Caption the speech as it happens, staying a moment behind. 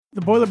The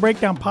Boiler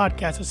Breakdown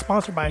podcast is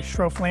sponsored by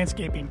Schroff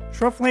Landscaping.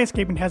 Schroff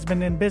Landscaping has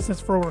been in business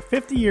for over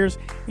 50 years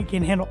and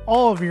can handle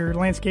all of your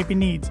landscaping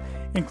needs,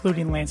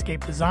 including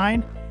landscape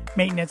design,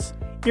 maintenance,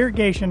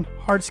 irrigation,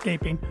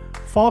 hardscaping,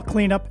 fall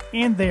cleanup,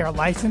 and they are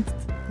licensed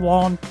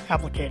lawn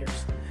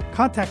applicators.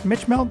 Contact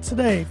Mitch Melton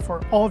today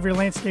for all of your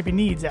landscaping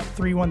needs at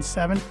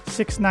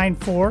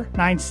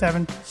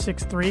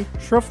 317-694-9763.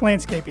 Schroff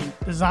Landscaping,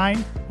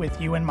 design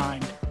with you in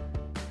mind.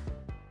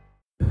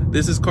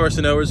 This is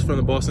Carson Edwards from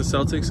the Boston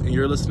Celtics, and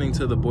you're listening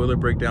to the Boiler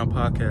Breakdown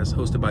podcast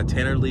hosted by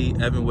Tanner Lee,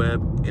 Evan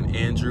Webb, and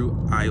Andrew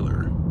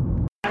Eiler.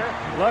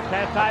 Looks,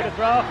 has time to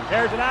throw.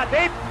 There's it out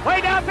deep.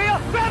 Way downfield.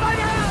 Grab on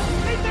your out.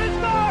 He's going to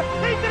score.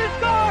 He's going to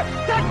score.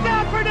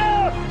 Touchdown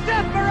Purdue.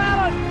 Seth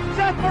Morales.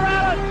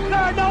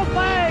 There are no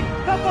flags.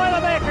 The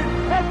Boilermakers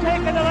have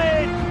taken the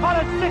lead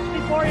on a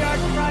 64-yard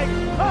strike.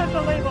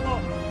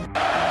 Unbelievable.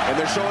 And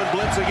they're showing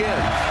blitz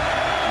again.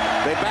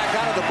 They back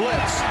out of the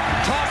blitz.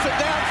 Toss it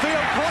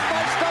downfield. Caught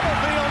by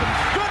Stubblefield.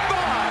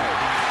 Goodbye.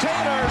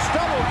 Taylor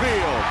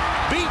Stubblefield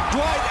beat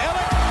Dwight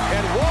Elliott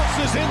and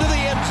waltzes into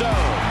the end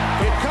zone.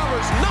 It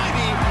covers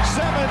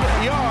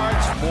 97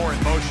 yards. Moore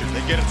in motion.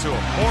 They get it to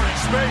him. Moore in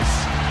space.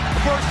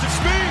 A burst of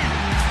speed.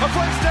 A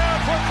first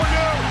down for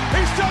Purdue.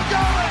 He's still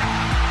going.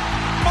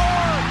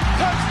 Moore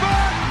cuts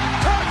back.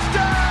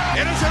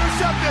 Touchdown. It is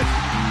intercepted.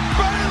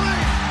 Bailey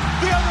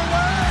the other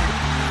way.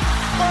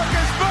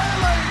 Marcus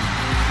Bailey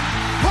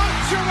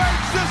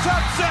punctuates this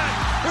upset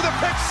with a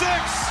pick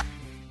six.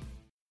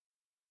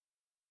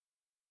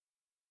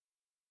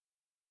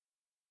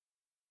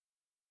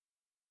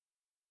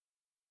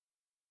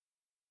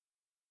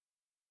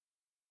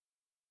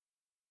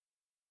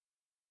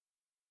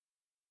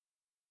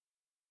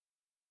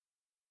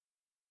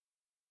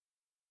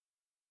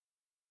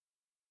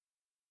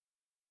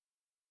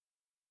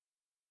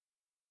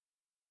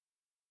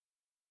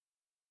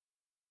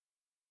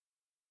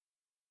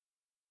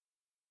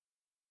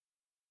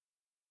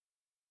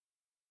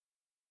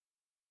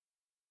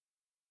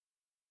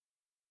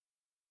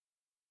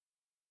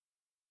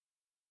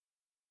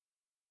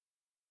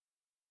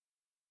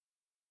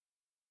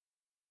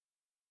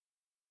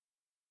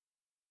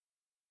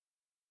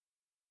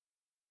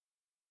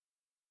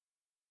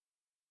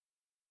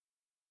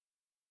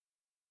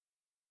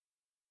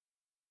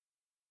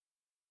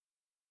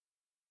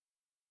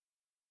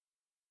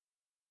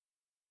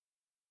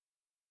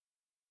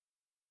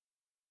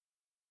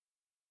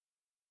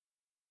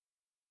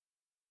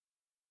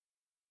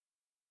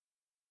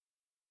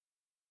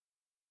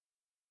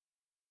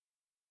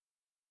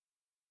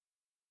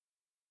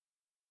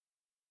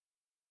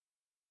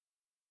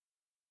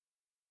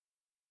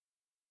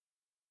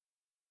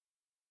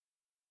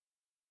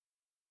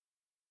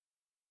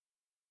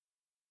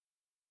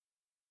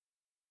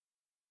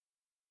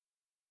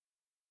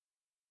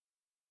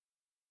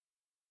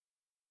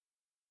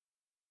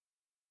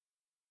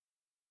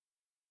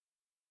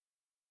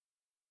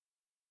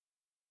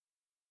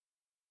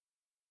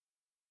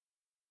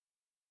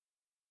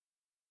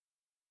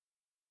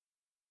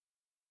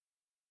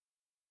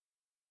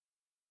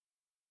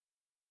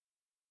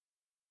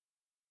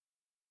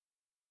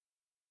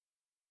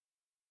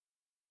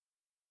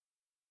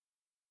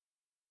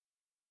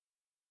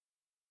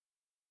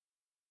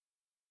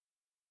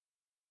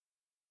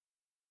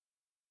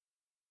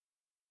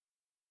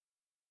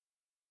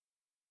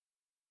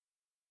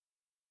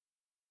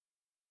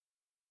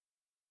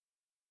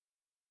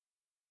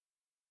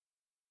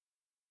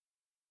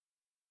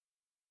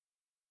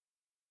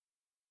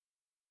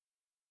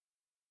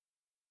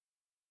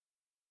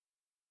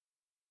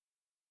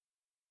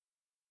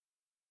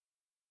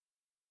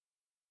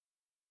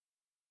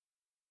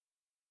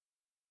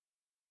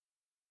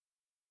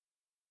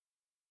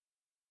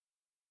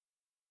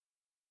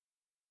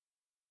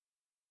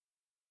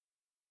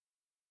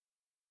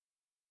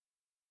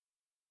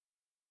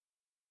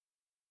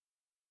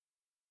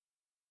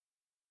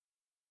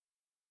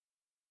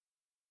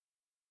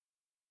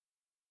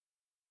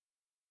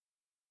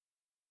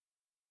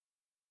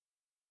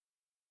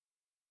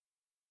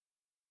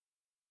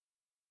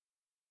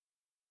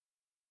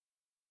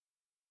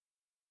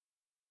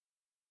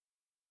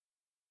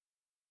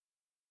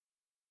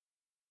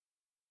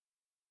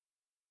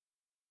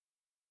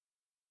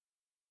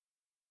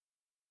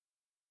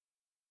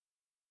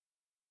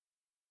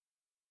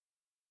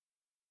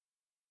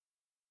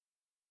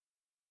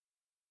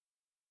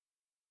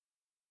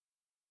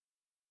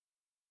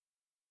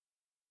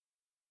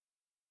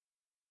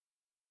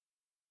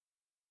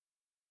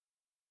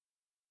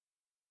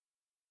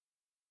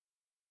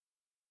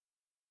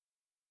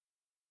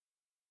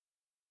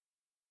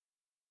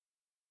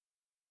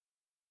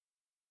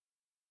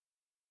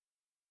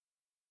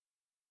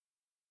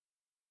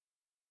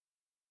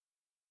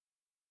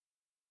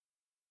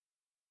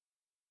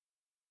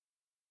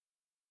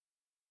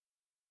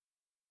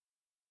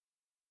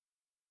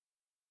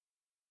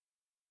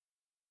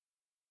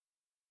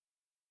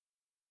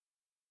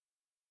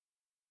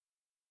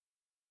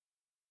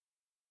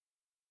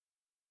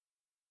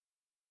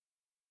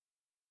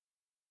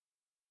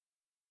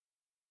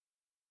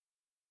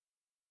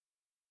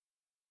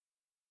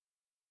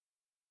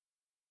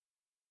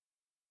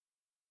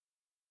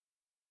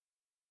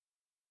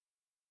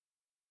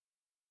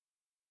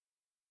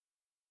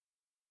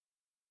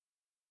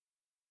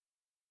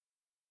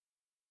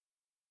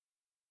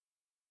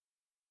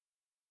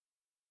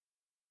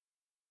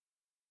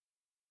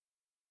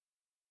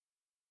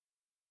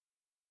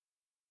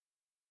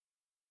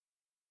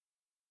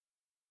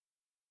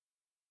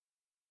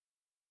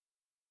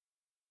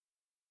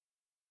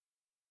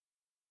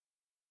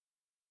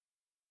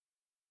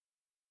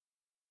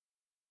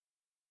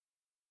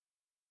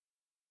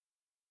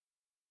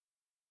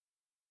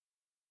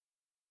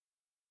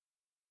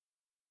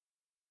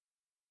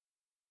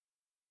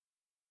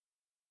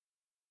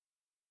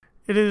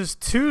 It is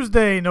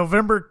Tuesday,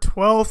 November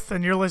 12th,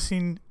 and you're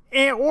listening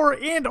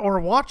or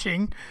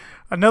watching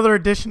another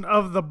edition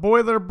of the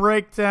Boiler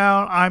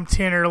Breakdown. I'm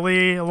Tanner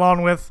Lee,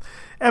 along with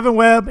Evan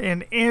Webb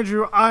and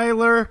Andrew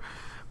Eiler.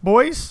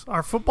 Boys,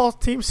 our football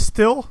team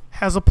still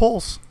has a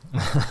pulse.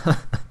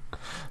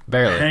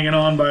 Barely. Hanging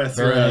on by a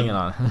thread. Barely hanging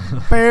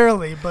on.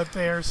 Barely, but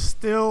they are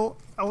still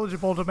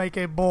eligible to make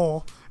a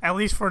bowl, at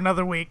least for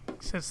another week,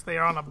 since they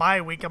are on a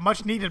bye week, a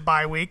much-needed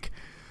bye week.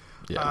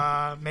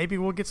 Yeah. Maybe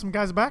we'll get some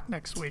guys back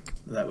next week.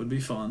 That would be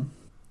fun.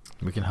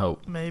 We can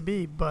hope.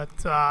 Maybe, but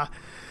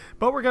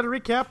we're going to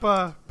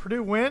recap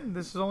Purdue win.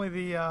 This is only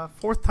the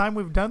fourth time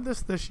we've done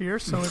this year,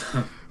 so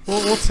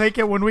we'll take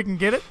it when we can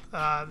get it.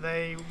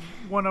 They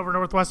won over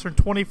Northwestern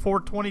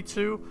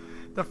 24-22,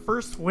 the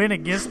first win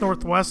against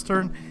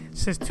Northwestern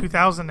since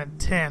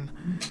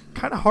 2010.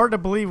 Kind of hard to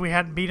believe we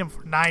hadn't beat them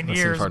for 9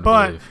 years,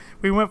 but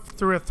we went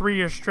through a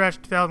 3-year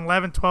stretch,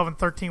 2011, 12, and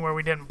 13, where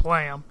we didn't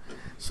play them.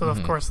 So,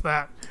 of course,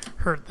 that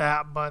hurt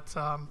that. But,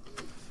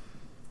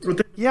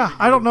 yeah,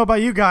 I don't know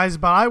about you guys,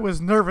 but I was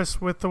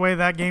nervous with the way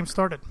that game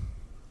started.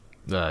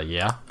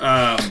 Yeah.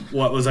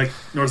 What was like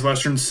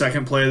Northwestern's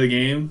second play of the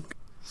game?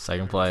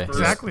 Second play.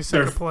 Exactly,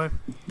 second play.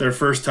 Their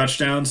first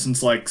touchdown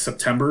since like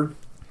September.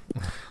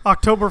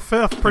 October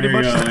 5th, pretty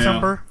much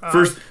September.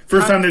 Yeah.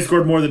 First time they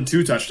scored more than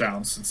 2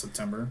 touchdowns in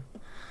September.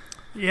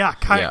 Yeah,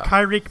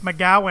 Kyrique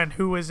McGowan,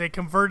 who is a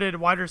converted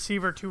wide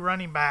receiver to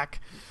running back,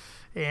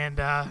 and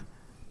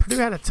Purdue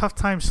had a tough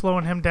time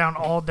slowing him down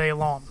all day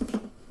long.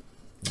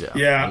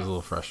 Yeah, it was a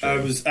little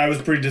frustrating. I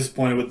was pretty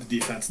disappointed with the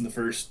defense in the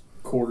first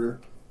quarter.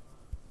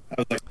 I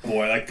was like,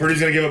 boy, like Purdue's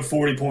gonna give up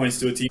 40 points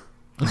to a team.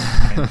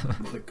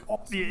 Like,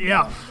 awesome.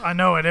 Yeah, I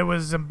know it. It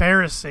was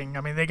embarrassing.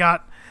 I mean, they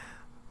got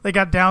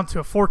down to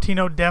a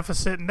 14-0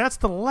 deficit, and that's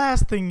the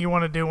last thing you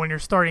want to do when you're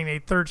starting a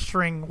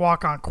third-string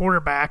walk-on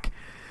quarterback.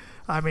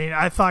 I mean,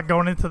 I thought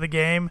going into the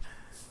game,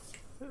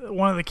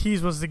 one of the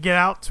keys was to get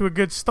out to a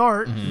good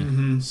start,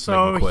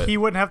 so he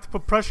wouldn't have to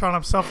put pressure on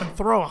himself and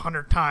throw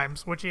 100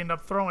 times, which he ended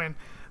up throwing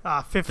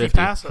 50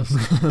 passes,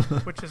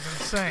 which is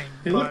insane.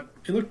 He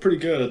looked pretty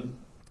good.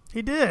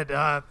 He did.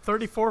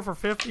 34 for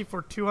 50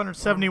 for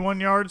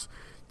 271 yards,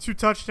 2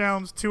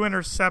 touchdowns, 2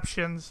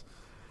 interceptions.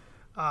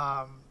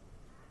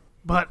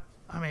 But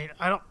I mean,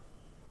 I don't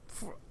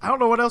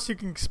know what else you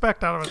can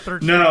expect out of a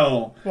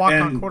third-string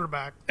walk-on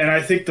quarterback. And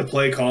I think the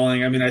play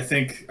calling. I mean, I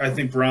think Jeff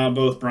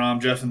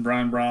and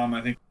Brian Brom.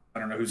 I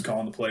don't know who's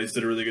calling the plays.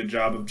 Did a really good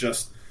job of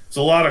just. It's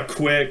a lot of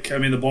quick. I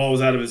mean, the ball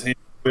was out of his hand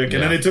quick,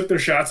 and then they took their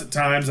shots at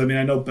times. I mean,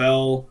 I know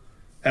Bell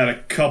had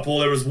a couple.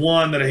 There was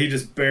one that he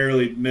just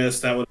barely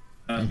missed. That was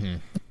that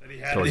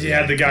he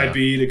had the guy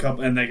beat a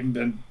couple,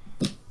 and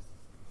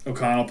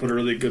O'Connell put a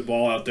really good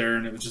ball out there,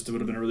 and it would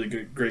have been a really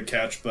great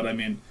catch. But I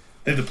mean,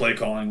 I think the play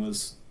calling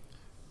was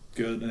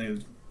good. I think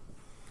it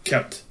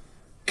kept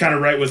kind of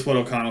right with what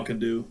O'Connell can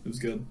do. It was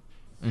good.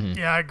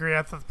 Yeah, I agree.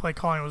 I thought the play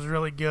calling was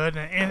really good,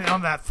 and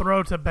on that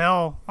throw to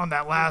Bell on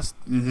that last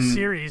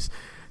series,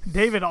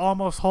 David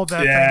almost held that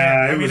thing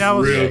in. I mean, that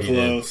was real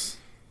close.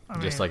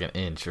 Just like an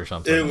inch or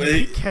something.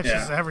 He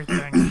catches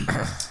everything.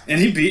 And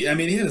he had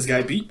his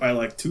guy beat by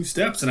like 2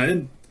 steps,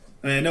 and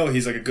I know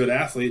he's like a good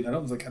athlete. I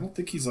don't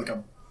think he's like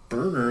a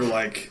burner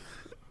like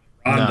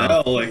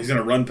Rondell. No. Like he's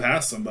gonna run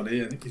past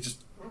somebody. I think he's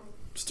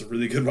just a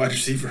really good wide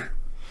receiver.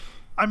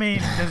 I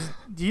mean,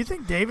 do you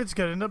think David's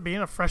gonna end up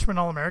being a freshman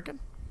All-American?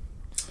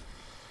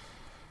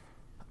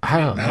 I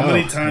don't know. How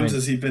many times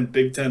has he been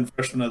Big Ten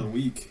Freshman of the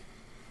Week?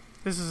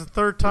 This is the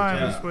 3rd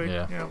time this week.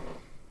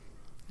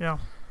 Yeah.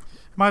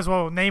 Might as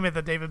well name it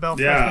the David Bell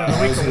Freshman of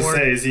the Week I was Award.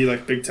 Say, is he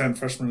like Big Ten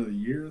Freshman of the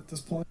Year at this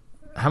point?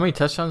 How many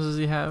touchdowns does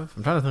he have?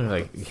 I'm trying to think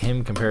like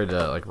him compared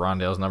to like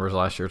Rondale's numbers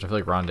last year. I feel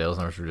like Rondale's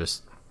numbers were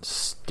just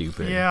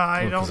stupid. Yeah,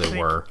 I don't think they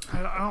were.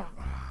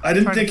 I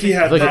didn't think he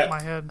had that.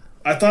 My head.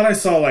 I thought I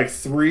saw like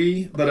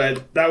 3,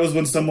 but that was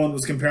when someone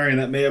was comparing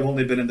that may have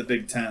only been in the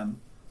Big Ten.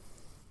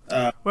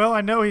 Well,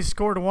 I know he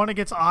scored 1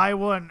 against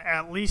Iowa and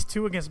at least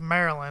 2 against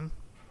Maryland.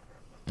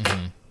 He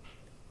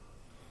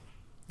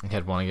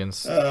had 1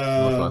 against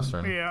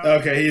Northwestern. Yeah.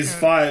 Okay, he's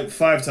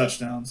 5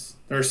 touchdowns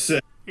or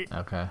 6.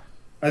 Okay.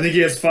 I think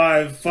he has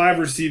 5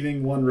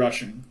 receiving, 1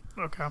 rushing.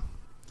 Okay.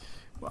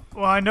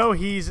 Well, I know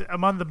he's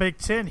among the Big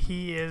Ten.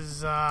 He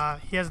has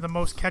the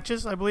most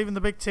catches, I believe, in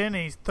the Big Ten,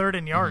 and he's 3rd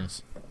in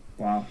yards.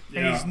 Wow.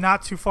 And he's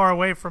not too far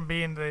away from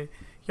being the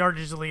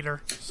yardage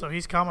leader, so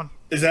he's coming.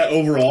 Is that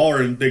overall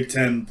or in Big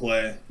Ten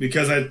play?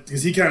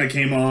 Because he kind of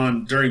came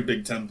on during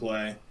Big Ten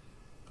play.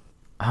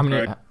 How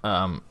many? Right.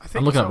 I'm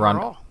looking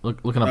up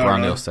looking up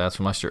Rondale's stats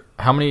from last year.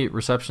 How many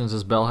receptions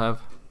does Bell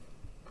have?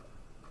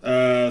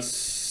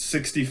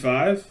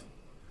 65.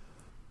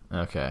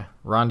 Okay.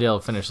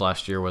 Rondale finished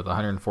last year with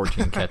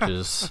 114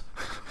 catches,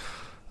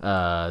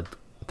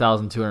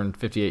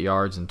 1,258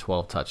 yards, and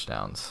 12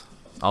 touchdowns.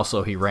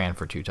 Also, he ran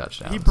for 2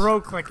 touchdowns. He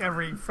broke like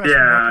every freshman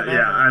record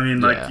ever. I mean,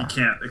 you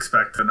can't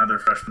expect another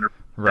freshman to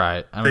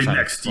right. I'm trying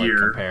next to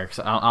year. Compare, 'cause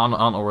I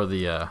don't know where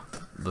the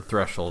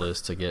threshold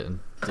is to get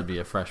to be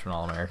a freshman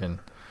All-American.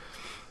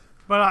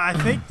 But I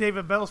think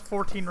David Bell's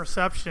 14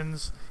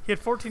 receptions He had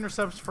 14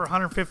 receptions for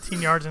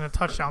 115 yards and a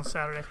touchdown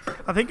Saturday.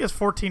 I think his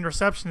 14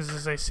 receptions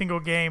is a single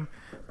game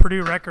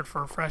Purdue record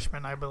for a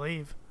freshman, I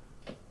believe.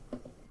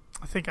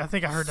 I think I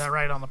heard that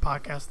right on the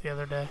podcast the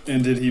other day.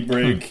 And did he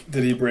break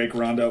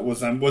Rondell?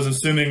 Was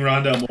assuming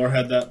Rondell Moore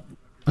had that.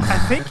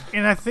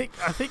 I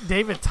think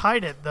David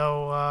tied it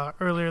though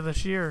earlier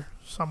this year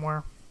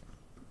somewhere.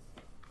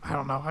 I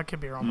don't know. I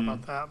could be wrong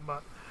about that,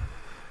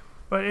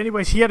 but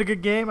anyways, he had a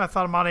good game. I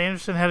thought Amada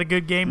Anderson had a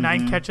good game.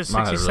 9 catches,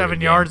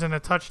 67 yards, and a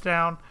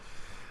touchdown.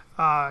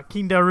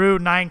 Keen Daru,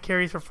 9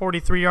 carries for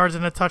 43 yards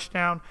and a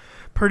touchdown.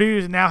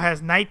 Purdue now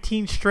has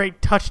 19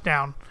 straight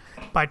touchdowns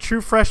by true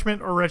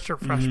freshmen or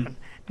redshirt freshmen.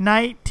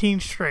 19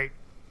 straight.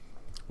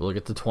 We'll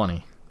get to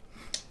 20.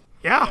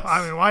 Yeah, yes.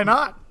 I mean, why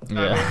not?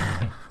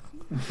 Yeah.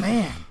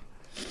 Man,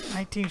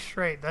 19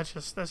 straight. That's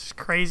just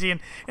crazy.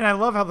 And I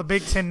love how the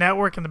Big Ten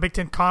Network and the Big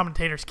Ten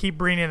commentators keep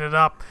bringing it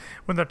up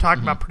when they're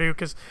talking about Purdue.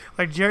 Because,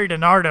 like Jerry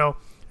DiNardo,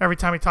 every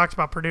time he talks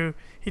about Purdue,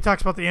 he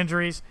talks about the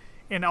injuries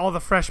and all the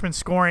freshmen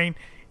scoring,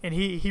 and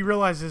he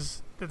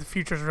realizes that the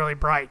future is really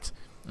bright.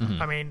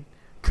 I mean,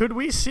 could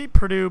we see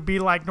Purdue be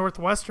like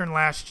Northwestern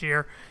last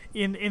year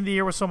in the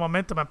year with some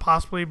momentum and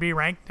possibly be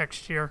ranked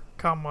next year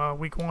come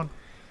week 1?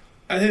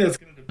 I think that's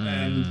going to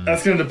depend.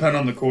 That's going to depend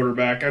on the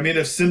quarterback. I mean,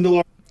 if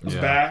Sindelar comes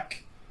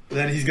back,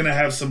 then he's going to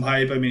have some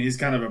hype. I mean, he's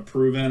kind of a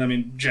proven. I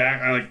mean,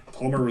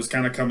 Palmer was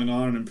kind of coming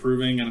on and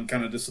improving, and I'm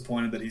kind of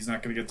disappointed that he's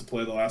not going to get to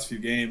play the last few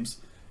games.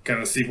 Kind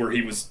of see where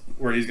he's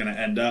going to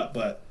end up.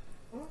 But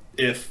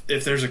if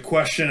there's a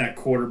question at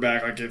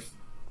quarterback, like if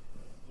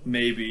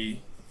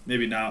maybe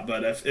not,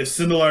 but if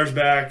Sindelar's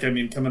back, I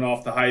mean, coming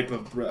off the hype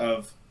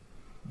of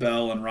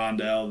Bell and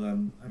Rondell,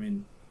 then I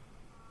mean,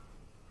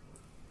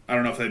 I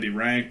don't know if they'd be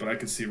ranked, but I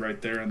could see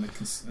right there in the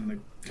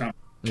competition.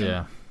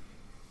 Yeah,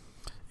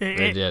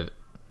 they did.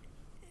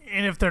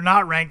 And if they're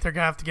not ranked, they're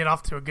gonna have to get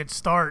off to a good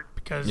start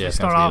because they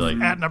start off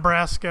at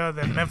Nebraska,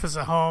 then Memphis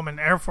at home, and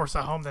Air Force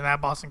at home, then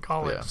at Boston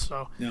College. Yeah.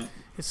 So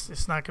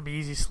it's not gonna be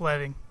easy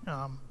sledding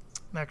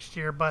next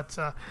year, but.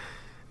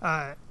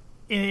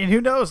 And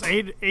who knows?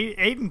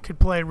 Aiden could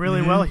play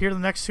really well here the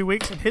next 2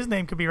 weeks, and his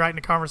name could be right in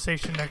the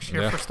conversation next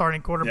year for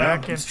starting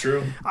quarterback. Yeah, that's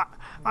true.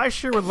 I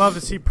sure would love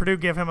to see Purdue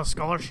give him a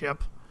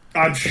scholarship.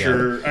 I'm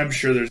sure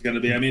there's going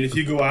to be. I mean, if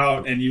you go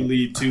out and you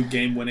lead 2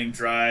 game-winning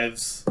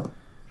drives.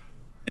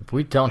 If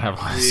we don't have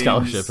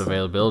scholarship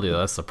availability,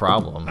 that's the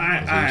problem. We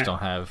just don't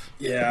have.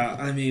 Yeah,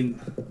 I mean.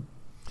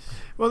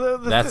 Well,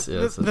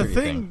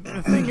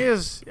 the thing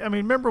is, I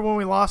mean, remember when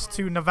we lost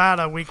to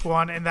Nevada week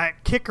 1 and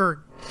that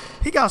kicker,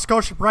 he got a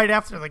scholarship right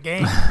after the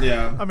game.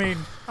 Yeah. I mean,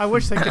 I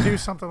wish they could do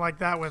something like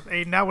that with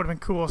Aiden. That would have been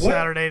cool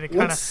Saturday to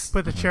kind of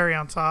put the cherry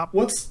on top.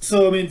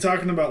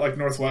 Talking about like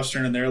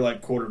Northwestern and their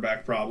like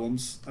quarterback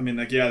problems. I mean,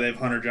 like, they have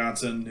Hunter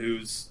Johnson,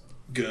 who's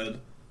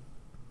good.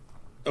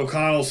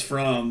 O'Connell's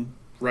from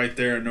right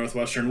there in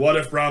Northwestern. What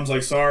if Brom's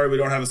like, sorry, we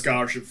don't have a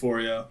scholarship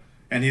for you?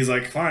 And he's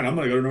like, fine, I'm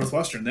going to go to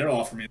Northwestern. They'll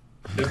offer me.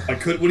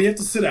 Would he have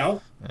to sit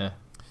out? Yeah.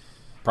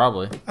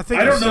 Probably. I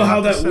don't know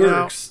how that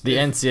works. The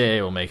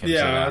NCAA will make him sit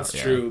out. That's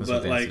true. That's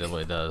but what the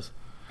NCAA does.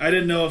 I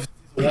didn't know if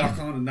he's walk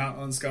on and not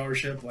on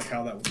scholarship, like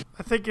how that works.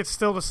 I think it's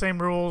still the same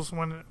rules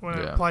when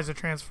it applies to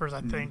transfers,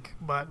 I think.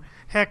 But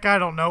heck, I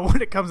don't know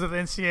when it comes to the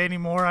NCAA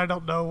anymore. I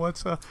don't know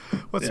what's a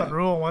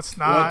rule and what's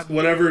not.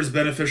 Whatever is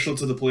beneficial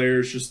to the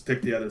players, just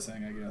pick the other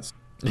thing, I guess.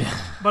 Yeah.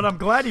 But I'm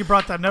glad you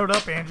brought that note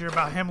up, Andrew,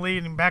 about him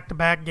leading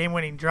back-to-back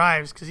game-winning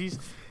drives because he's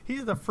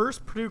the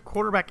first Purdue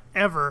quarterback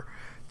ever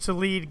to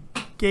lead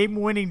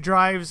game-winning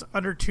drives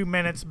under 2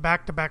 minutes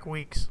back-to-back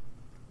weeks.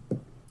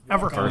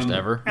 Ever. First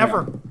ever?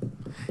 Ever.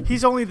 Yeah.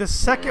 He's only the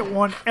second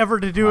one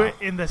ever to do it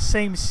in the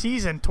same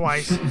season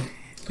twice.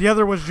 The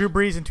other was Drew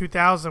Brees in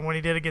 2000 when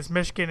he did against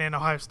Michigan and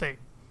Ohio State.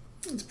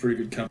 That's pretty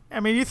good company. I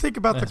mean, you think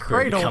about the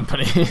cradle.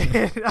 Company.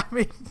 I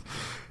mean,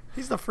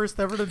 he's the first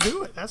ever to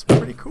do it. That's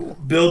pretty cool.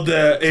 Build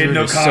the Aiden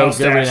O'Connell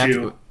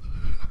statue.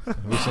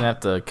 We shouldn't have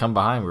to come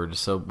behind.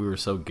 We were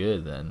so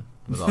good then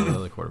with all the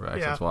other quarterbacks.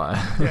 Yeah. That's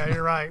why. Yeah,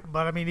 you're right.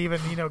 But I mean, even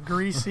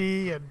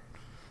Greasy and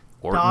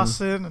Orton.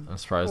 Dawson and I'm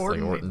surprised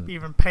Orton.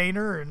 Even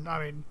Painter and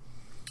I mean.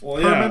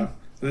 Well, Herman.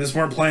 They just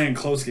weren't playing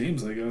close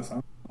games, I guess.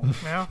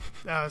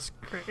 Yeah, it's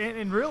great.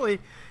 And really,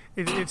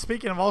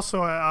 speaking of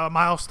also a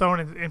milestone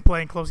in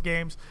playing close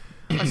games,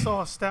 I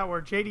saw a stat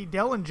where J.D.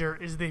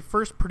 Dellinger is the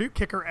first Purdue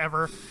kicker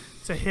ever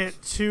to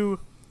hit 2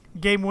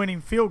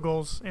 game-winning field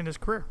goals in his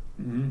career.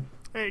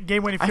 Mm-hmm.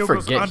 Game-winning field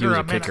goals under a minute. I forget he was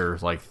a kicker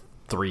like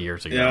 3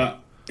 years ago.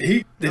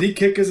 Yeah, did he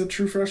kick as a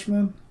true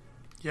freshman?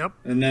 Yep.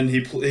 And then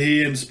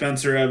he and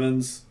Spencer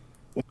Evans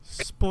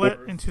split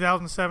in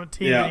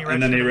 2017. Yeah,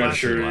 and then he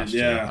redshirted.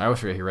 Yeah, I always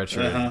forget he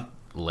redshirted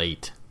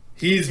late.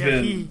 He's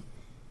been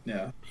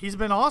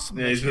awesome.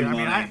 Yeah, he's been.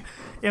 I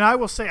mean, I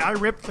will say I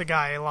ripped the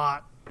guy a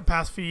lot the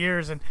past few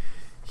years, and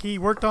he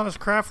worked on his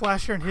craft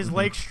last year, and his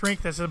leg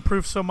strength has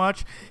improved so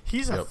much.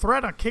 He's a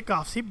threat on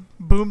kickoffs. He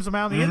booms them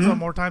out in the end zone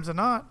more times than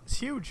not. It's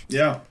huge.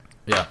 Yeah,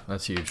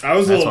 that's huge. I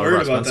was a little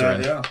worried about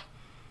that. Yeah,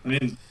 I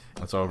mean,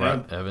 that's all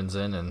brought Evans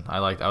in, and I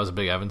was a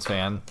big Evans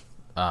fan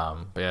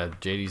But yeah,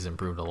 JD's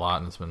improved a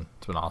lot, and it's been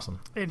awesome.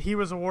 And he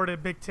was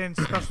awarded Big Ten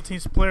Special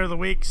Teams Player of the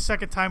Week,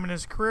 second time in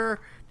his career.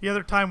 The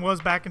other time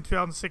was back in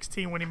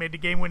 2016 when he made the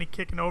game-winning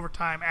kick in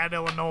overtime at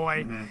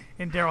Illinois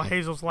in Darrell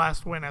Hazel's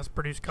last win as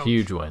Purdue's coach.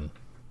 Huge win.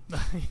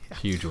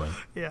 Huge win.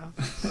 Yeah.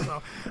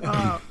 So,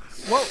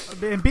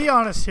 and be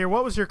honest here,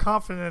 what was your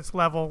confidence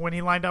level when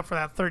he lined up for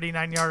that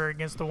 39-yarder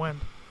against the Wind?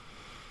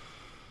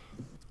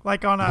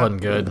 Like on a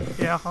wasn't good.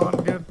 Yeah,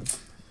 on good.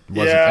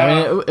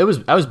 I mean, it was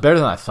better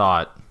than I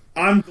thought.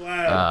 I'm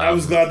glad. I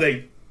was glad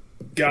they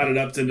got it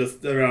up to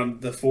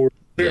around the 4.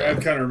 Yeah.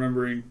 I'm kind of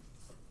remembering.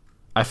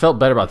 I felt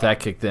better about that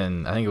kick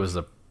than I think it was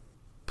the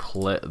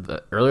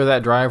earlier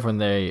that drive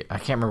when I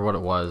can't remember what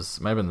it was.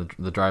 It might have been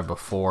the drive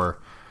before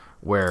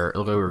where it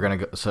looked like we were going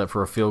to go set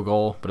for a field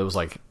goal, but it was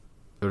like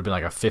it would have been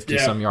like a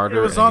 50-some yarder.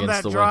 It was on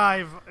against that the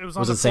drive. It was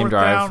on the same fourth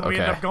drive? down. We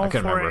Okay. ended up going for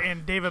remember. it,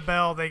 and David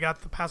Bell, they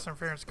got the pass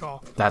interference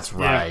call. That's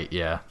right.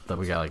 Yeah, that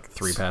we got like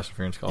 3 pass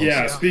interference calls.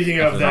 Yeah.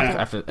 Speaking of that,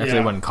 after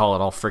they wouldn't call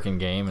it all freaking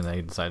game, and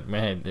they decided,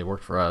 man, it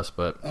worked for us.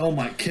 But oh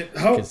my,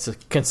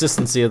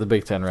 consistency of the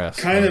Big Ten refs.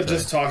 Kind of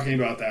just talking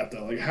about that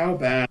though, like how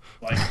bad,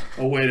 like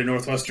a way to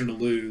Northwestern to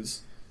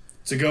lose,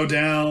 to go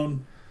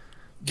down,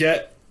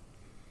 get.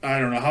 I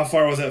don't know how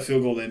far was that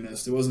field goal they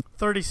missed. It wasn't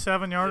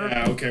 37-yarder.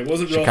 Yeah, okay, it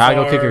wasn't real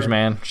Chicago far. Kickers,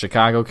 man.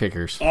 Chicago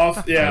Kickers.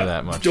 Off, yeah.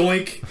 that much.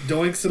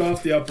 Doinks it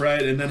off the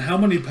upright, and then how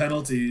many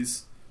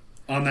penalties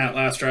on that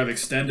last drive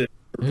extended?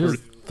 It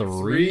was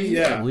 3,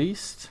 yeah, at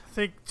least. I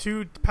think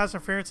 2 pass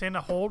interference and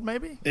a hold,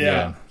 maybe.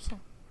 Yeah.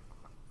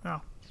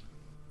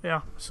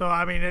 Yeah. So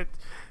I mean,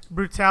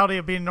 brutality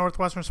of being a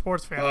Northwestern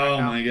sports fan. Oh right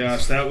now. my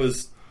gosh, that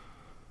was.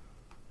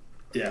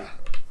 Yeah.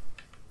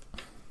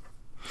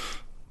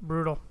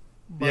 Brutal.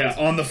 But Yeah,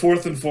 on the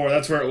 4th and 4,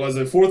 that's where it was.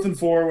 A 4th and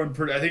 4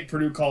 when I think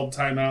Purdue called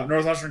timeout.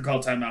 Northwestern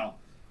called timeout.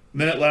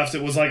 Minute left.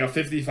 It was like a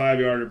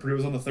 55-yarder. Purdue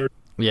was on the 3rd.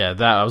 Yeah,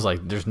 that I was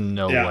like, there's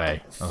no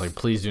way. I was like,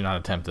 please do not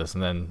attempt this.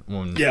 And then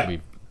when we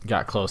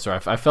got closer,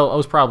 I felt I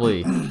was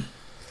probably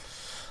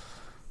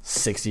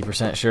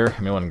 60% sure. I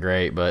mean, it wasn't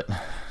great, but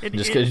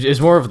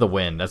it's more of the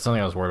wind. That's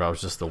something I was worried about.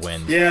 Was just the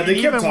wind. Yeah,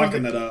 they kept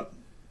talking that up.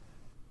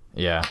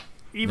 Yeah.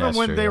 Even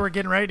when they were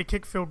getting ready to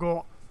kick field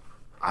goal,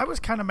 I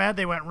was kind of mad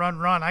they went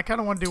run. I kind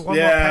of want to do one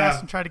more pass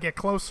and try to get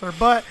closer.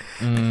 But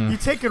you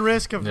take a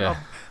risk of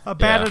a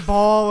batted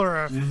ball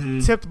or a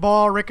tipped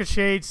ball,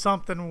 ricocheted,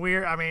 something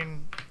weird. I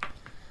mean...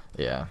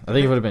 Yeah. I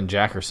think it would have been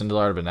Jack or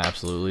Sindelar, would have been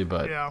absolutely,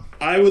 but... Yeah.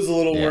 I was a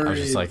little worried. I was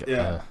just like...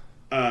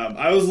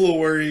 I was a little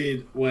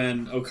worried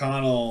when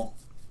O'Connell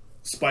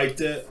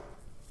spiked it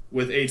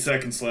with 8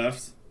 seconds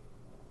left.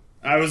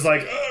 I was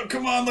like, oh,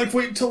 come on, like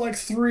wait until like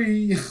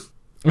 3.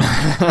 We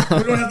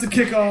don't have to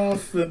kick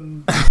off,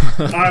 and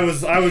I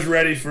was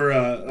ready for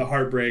a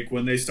heartbreak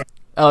when they started.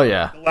 Oh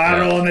yeah, the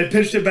lateral, and they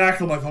pitched it back.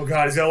 I'm like, oh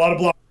god, he's got a lot of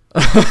block.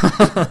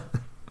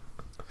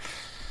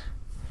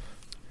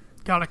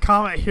 Got a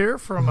comment here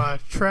from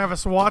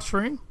Travis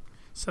Watchring.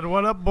 Said,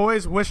 "What up,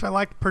 boys? Wish I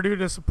liked Purdue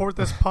to support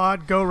this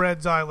pod. Go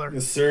Reds, Eiler."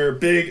 Yes, sir.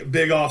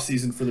 Big off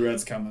season for the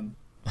Reds coming.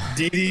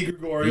 Didi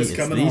Gregorius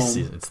coming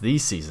home. It's the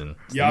season.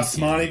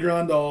 Yasmani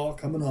Grandal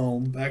coming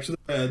home. Back to the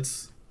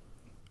Reds.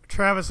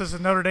 Travis is a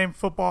Notre Dame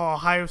football,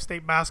 Ohio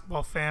State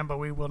basketball fan, but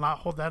we will not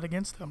hold that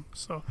against him.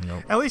 So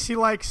At least he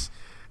likes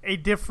a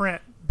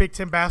different Big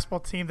Ten basketball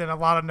team than a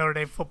lot of Notre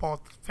Dame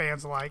football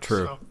fans like.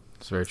 True. So.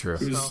 It's very true.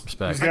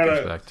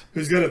 Respect.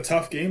 Who's got a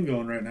tough game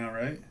going right now,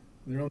 right?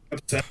 They're only up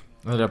 7.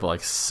 They're up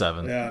like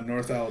 7. Yeah,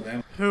 North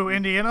Alabama. Who,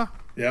 Indiana?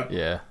 Yep.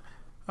 Yeah.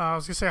 I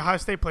was going to say Ohio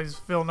State plays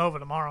Villanova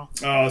tomorrow.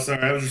 Oh,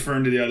 sorry. I was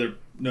referring to the other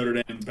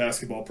Notre Dame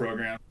basketball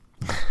program.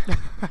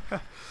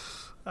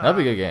 That'd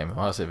be a good game.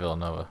 Ohio State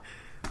Villanova.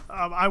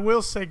 I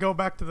will say, go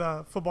back to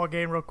the football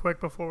game real quick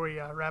before we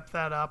wrap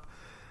that up.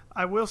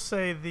 I will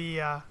say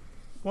the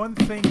one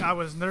thing I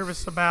was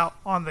nervous about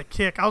on the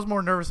kick, I was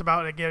more nervous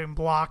about it getting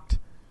blocked.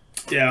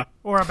 Yeah.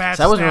 Or a bad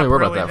I wasn't really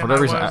worried snap about that. For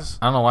whatever reason,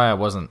 I don't know why I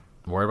wasn't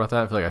worried about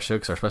that. I feel like I should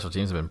because our special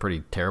teams have been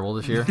pretty terrible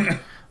this year.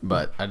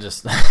 But I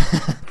just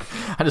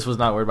was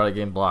not worried about it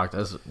getting blocked. I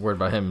was worried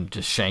about him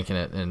just shanking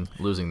it and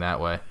losing that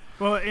way.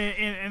 Well,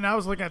 and I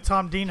was looking at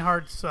Tom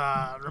Dienhardt's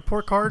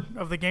report card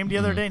of the game the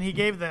other day, and he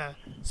gave the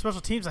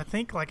special teams, I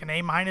think, like an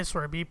A-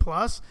 or a B+.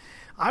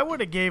 I would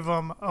have gave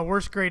them a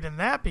worse grade than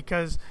that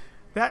because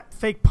that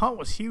fake punt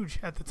was huge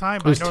at the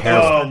time. It was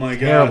terrible. Oh my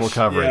gosh. Terrible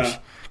coverage. Yeah.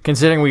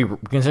 Considering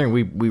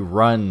we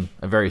run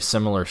a very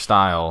similar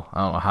style,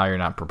 I don't know how you're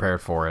not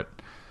prepared for it,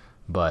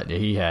 but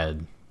he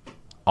had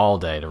all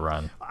day to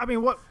run. I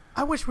mean,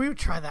 I wish we would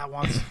try that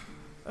once.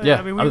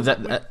 Yeah,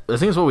 the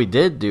thing is what we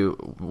did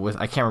do with,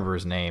 I can't remember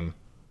his name.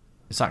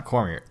 It's not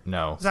Cormier.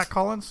 No. Zach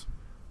Collins?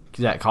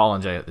 Zach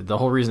Collins. The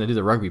whole reason to do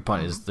the rugby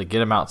punt is to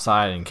get him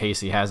outside in case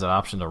he has an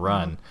option to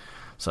run.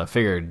 So I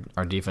figured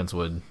our defense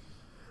would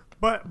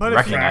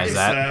recognize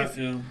that.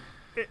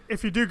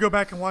 If you do go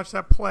back and watch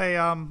that play,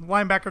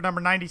 linebacker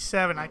number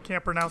 97, I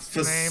can't pronounce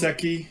the name.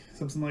 Fasecki,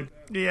 something like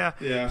that.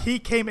 Yeah. He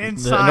came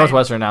inside. The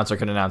Northwestern announcer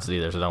couldn't announce it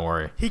either, so don't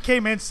worry. He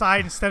came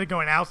inside instead of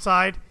going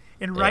outside.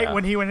 And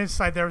when he went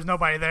inside, there was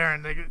nobody there,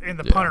 and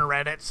the punter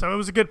read it. So it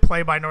was a good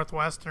play by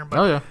Northwestern.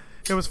 But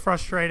it was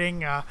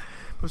frustrating.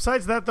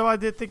 Besides that, though, I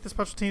did think the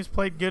special teams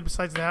played good.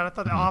 Besides that, I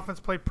thought the offense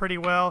played pretty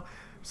well.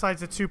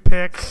 Besides the 2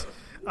 picks,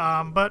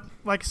 but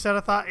like I said, I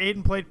thought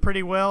Aiden played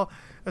pretty well,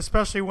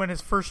 especially when his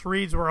first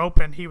reads were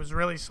open. He was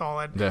really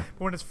solid. Yeah.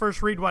 But when his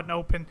first read wasn't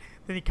open,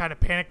 then he kind of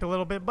panicked a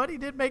little bit. But he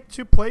did make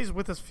 2 plays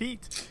with his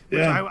feet,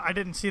 which I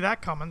didn't see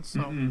that coming.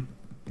 So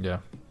yeah,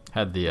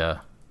 had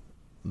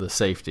the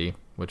safety,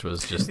 which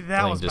was just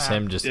That I was think just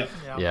bad. him just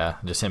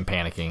just him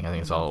panicking. I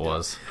think that's all it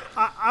was.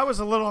 I was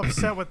a little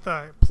upset with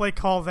the play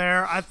call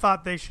there. I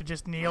thought they should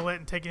just kneel it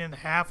and take it into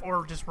half,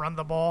 or just run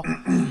the ball.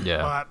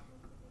 Yeah. But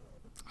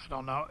I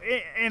don't know.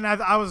 And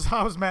I was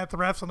mad at the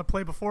refs on the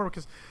play before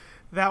because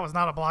that was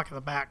not a block in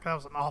the back. That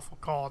was an awful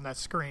call on that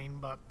screen,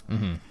 but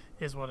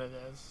is what it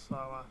is. So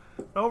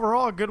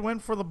overall, a good win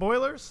for the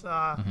Boilers.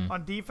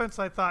 On defense,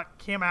 I thought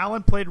Cam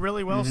Allen played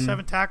really well.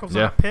 7 tackles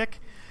and a pick.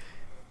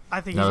 I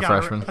think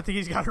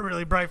he's got a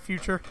really bright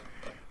future.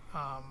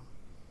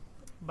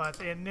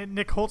 But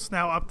Nick Holt's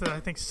now up to, I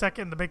think, 2nd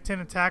in the Big Ten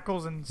in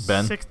tackles and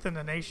 6th in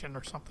the nation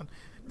or something.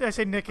 Did I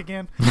say Nick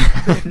again?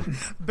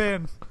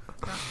 Ben.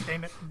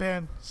 Dang it,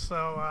 Ben.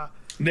 So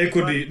Nick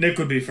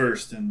would be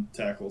first in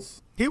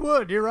tackles. He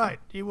would. You're right.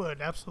 He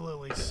would,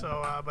 absolutely.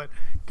 So, but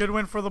good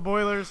win for the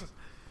Boilers.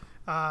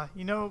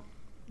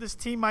 This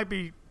team might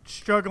be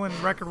struggling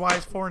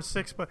record-wise,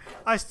 4-6, but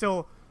I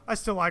still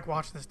like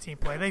watching this team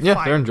play. They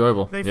fight. They're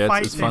enjoyable. They yeah,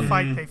 fight. It's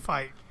fun. They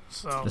fight.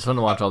 So It's fun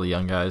to watch all the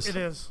young guys. it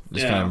is.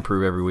 Just kind of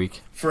improve every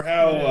week. For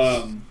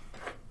how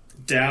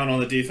down on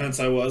the defense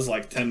I was,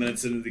 like 10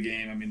 minutes into the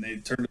game, I mean, they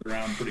turned it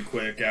around pretty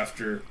quick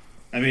after.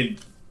 I mean,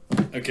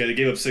 okay, they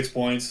gave up 6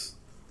 points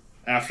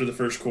after the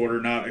first quarter,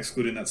 not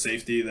excluding that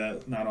safety,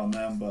 that not on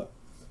them, but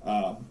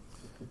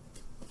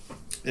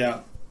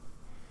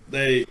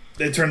they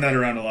turned that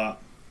around a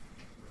lot.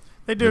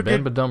 They do a bend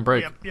good, but don't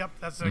break. Yep.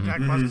 That's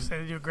exactly what I was going to say.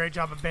 They do a great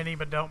job of bending,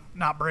 but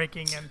not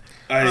breaking. And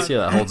I see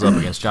how that holds up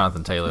against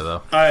Jonathan Taylor,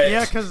 though.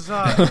 because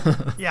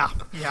yeah.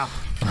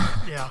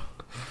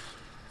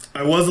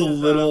 I was a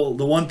little.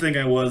 The one thing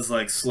I was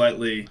like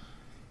slightly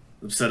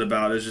upset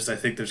about is just I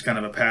think there's kind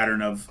of a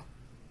pattern of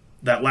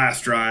that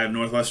last drive.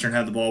 Northwestern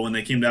had the ball when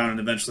they came down and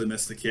eventually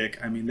missed the kick.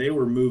 I mean, they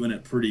were moving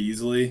it pretty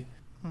easily.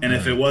 And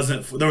if it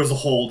wasn't, there was a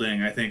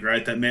holding, I think,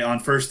 right, that made on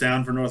first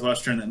down for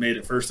Northwestern that made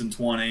it 1st and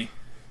 20,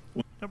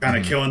 kind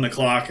of killing the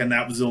clock, and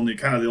that was the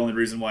only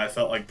reason why I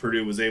felt like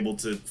Purdue was able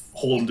to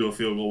hold them to a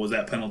field goal was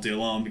that penalty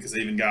alone, because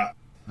they even got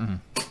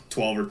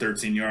 12 or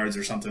 13 yards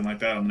or something like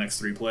that on the next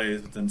 3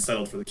 plays, but then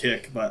settled for the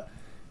kick. But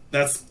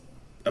that's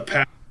a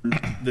pattern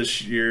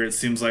this year, it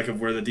seems like, of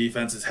where the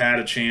defense has had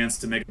a chance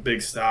to make a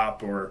big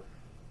stop or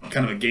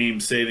kind of a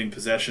game-saving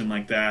possession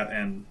like that,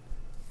 and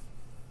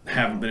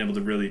haven't been able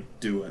to really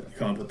do it,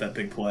 come up with that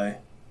big play.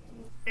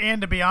 And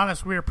to be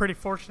honest, we were pretty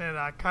fortunate.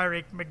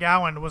 Kyrie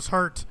McGowan was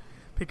hurt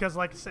because,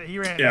 like I said, he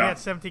had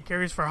 17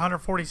 carries for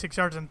 146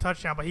 yards and a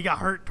touchdown, but he got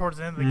hurt towards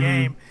the end of the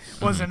game.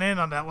 Wasn't in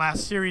on that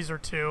last series or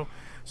 2,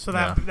 so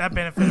that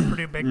benefited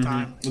Purdue big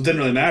time. It didn't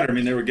really matter. I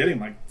mean, they were getting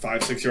like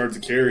 5-6 yards a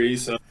carry,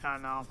 so I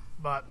know,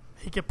 but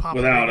he could pop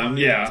without him, time.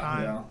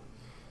 yeah.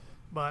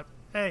 But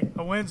hey,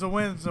 a win's a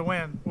win's a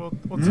win. We'll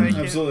take it.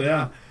 Absolutely,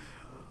 yeah.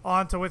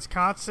 On to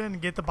Wisconsin,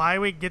 get the bye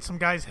week, get some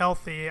guys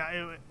healthy.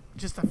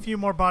 Just a few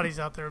more bodies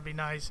out there would be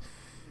nice.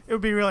 It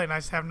would be really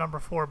nice to have number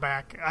 4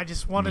 back. I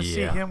just want to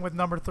see him with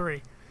number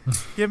 3.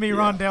 Give me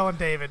Rondell and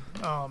David.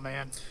 Oh,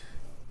 man.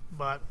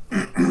 But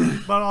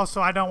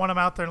also, I don't want him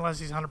out there unless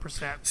he's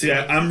 100%. See,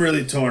 I'm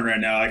really torn right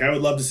now. Like, I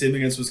would love to see him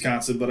against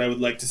Wisconsin, but I would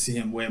like to see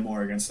him way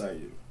more against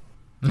IU.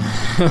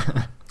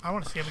 I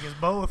want to see him against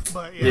both,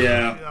 but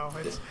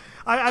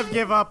I've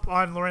given up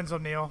on Lorenzo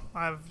Neal.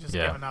 I've just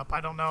given up.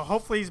 I don't know.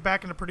 Hopefully he's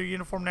back in the Purdue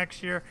uniform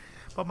next year,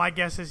 but my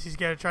guess is he's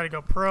going to try to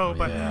go pro.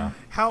 But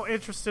how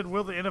interested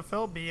will the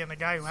NFL be in a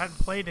guy who hadn't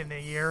played in a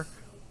year?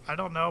 I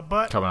don't know.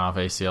 But coming off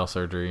ACL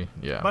surgery,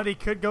 But he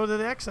could go to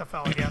the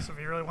XFL, I guess, if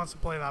he really wants to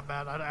play that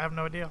bad. I have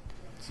no idea.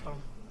 So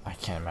I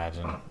can't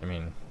imagine. I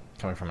mean,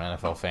 coming from an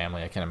NFL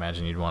family, I can't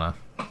imagine you'd want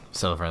to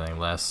settle for anything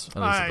less,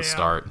 at least at the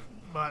start.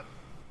 But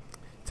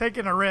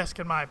taking a risk,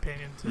 in my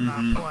opinion, to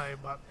not play.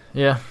 But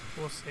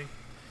we'll see.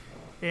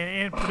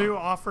 And Purdue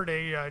offered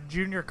a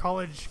junior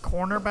college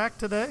cornerback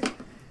today.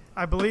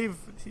 I believe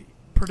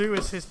Purdue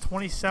is his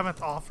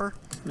 27th offer.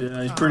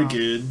 Yeah, he's pretty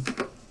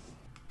good.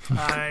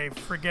 I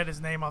forget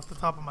his name off the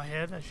top of my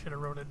head. I should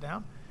have wrote it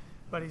down.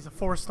 But he's a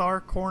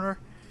 4-star corner.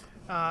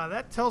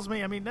 That tells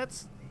me, I mean,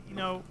 that's,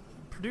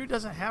 Purdue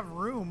doesn't have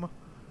room,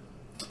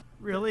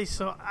 really.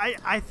 So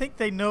I think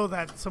they know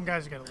that some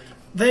guys are going to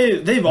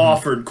leave. They've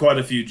offered quite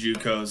a few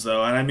JUCOs,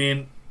 though. And, I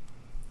mean,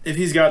 if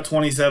he's got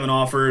 27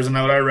 offers, and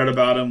what I read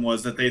about him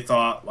was that they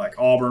thought, like,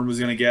 Auburn was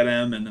going to get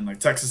him, and then, like,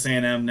 Texas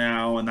A&M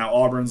now, and now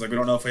Auburn's like, we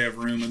don't know if we have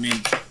room. I mean,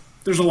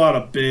 there's a lot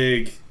of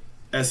big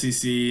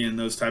SEC and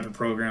those type of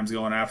programs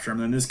going after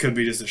him. And this could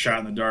be just a shot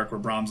in the dark where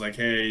Brom's like,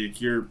 hey,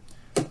 you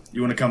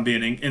want to come be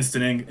an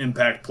instant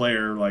impact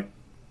player, like,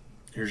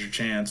 here's your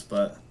chance.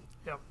 But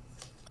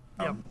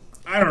I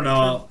don't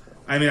know.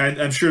 I mean,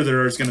 I'm sure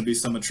there's going to be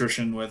some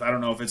attrition with, I don't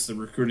know if it's the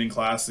recruiting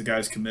class the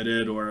guy's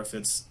committed or if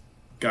it's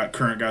got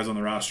current guys on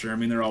the roster. I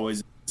mean, they're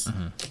always.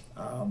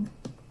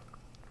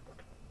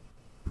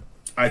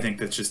 I think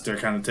that's just they're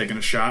kind of taking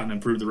a shot and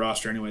improve the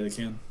roster any way they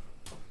can.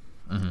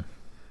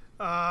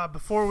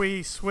 Before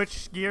we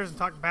switch gears and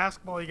talk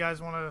basketball, you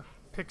guys want to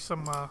pick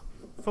some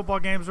football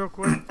games real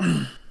quick?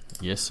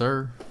 Yes,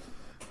 sir.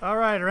 All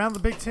right, around the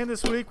Big Ten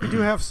this week, we do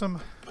have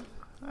some,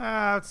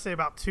 I would say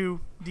about 2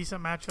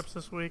 decent matchups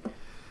this week.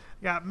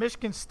 Got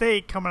Michigan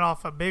State coming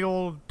off a big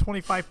old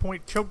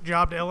 25-point choke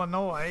job to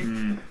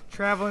Illinois,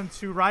 traveling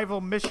to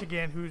rival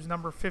Michigan, who's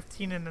number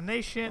 15 in the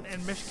nation,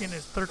 and Michigan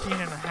is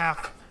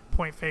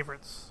 13.5-point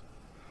favorites.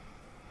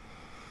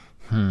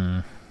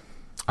 I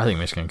think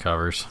Michigan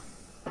covers.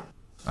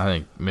 I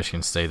think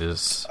Michigan State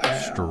is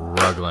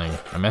struggling.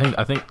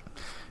 I think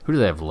who do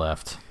they have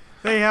left?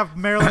 They have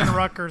Maryland and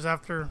Rutgers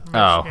after Michigan.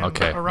 Oh,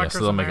 okay. Or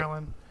Rutgers so and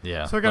Maryland.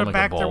 So they're going to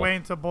back their way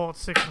into a bowl at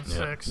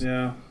 6-6.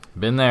 Yeah.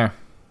 Been there.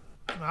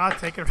 I'll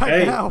take it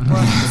now.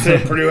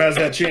 But, Purdue has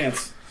that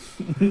chance.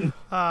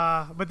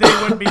 but they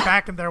wouldn't be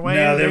backing their way.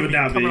 No, they would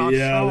not be.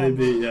 Yeah, strong. they'd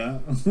be. Yeah.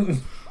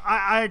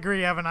 I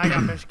agree, Evan. I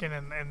got Michigan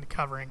and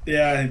covering.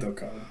 Yeah, I think they'll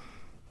cover.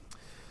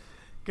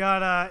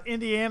 Got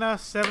Indiana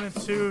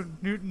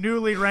 7-2,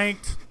 newly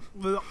ranked,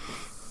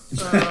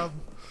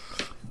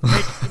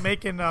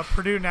 making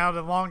Purdue now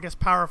the longest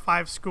Power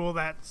 5 school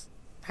that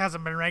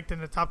hasn't been ranked in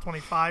the top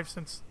 25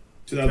 since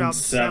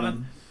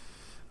 2007.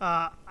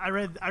 I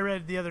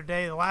read the other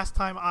day the last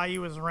time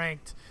IU was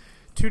ranked.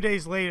 2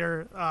 days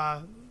later,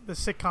 the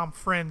sitcom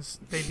Friends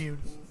debuted.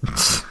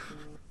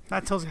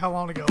 That tells you how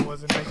long ago it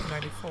was in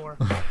 1994.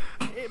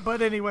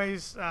 But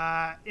anyways,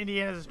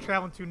 Indiana is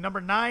traveling to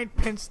number 9,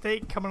 Penn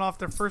State, coming off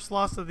their first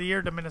loss of the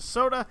year to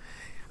Minnesota.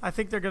 I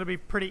think they're going to be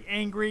pretty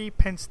angry.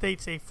 Penn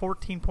State's a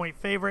 14-point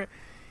favorite.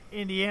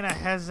 Indiana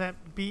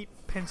hasn't beat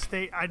Penn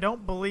State, I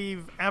don't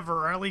believe,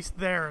 ever, or at least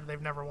there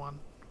they've never won.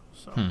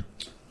 So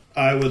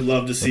I would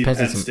love to see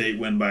Penn State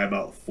win by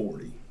about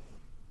 40.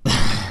 They're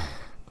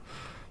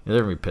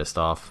going to be pissed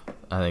off.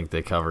 I think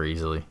they cover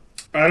easily.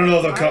 I don't know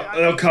if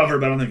they'll cover,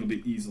 but I don't think it'll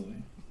be easily.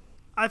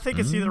 I think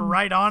it's either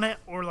right on it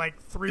or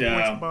like 3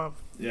 points above.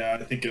 Yeah,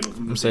 I think it'll.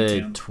 I'm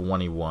say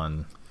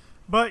 21.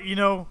 But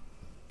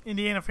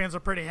Indiana fans are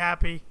pretty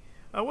happy,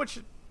 which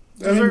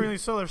deservingly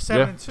so. They're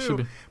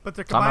 7-2, but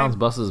their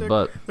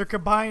their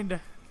combined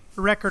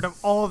record of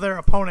all of their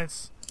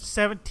opponents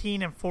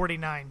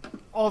 17-49.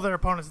 All their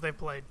opponents they've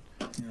played.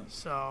 Yeah.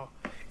 So,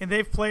 and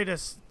they've played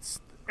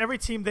every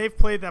team they've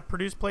played that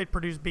Purdue's played,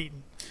 Purdue's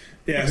beaten.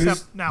 Yeah,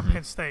 except now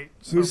Penn State.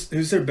 So.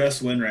 Who's their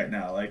best win right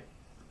now? Like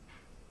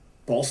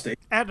Ball State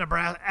at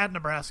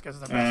Nebraska is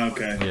the best.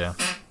 Okay. Win. Yeah.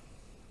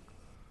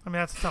 I mean,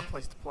 that's a tough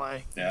place to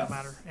play. Yeah. No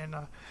matter. And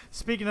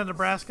speaking of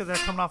Nebraska, they're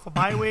coming off a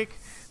bye week.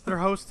 They're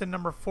hosting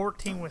number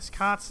 14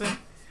 Wisconsin.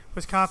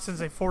 Wisconsin's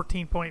a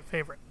 14-point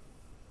favorite.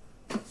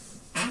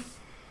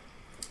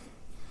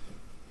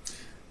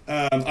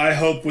 I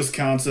hope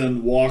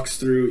Wisconsin walks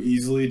through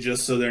easily,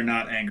 just so they're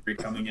not angry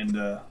coming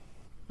into.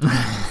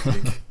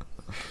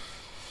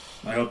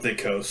 I hope they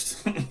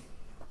coast.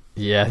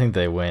 Yeah, I think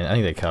they win. I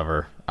think they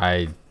cover.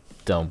 I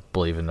don't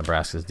believe in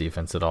Nebraska's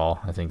defense at all.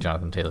 I think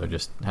Jonathan Taylor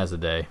just has a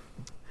day.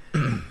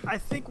 I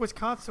think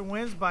Wisconsin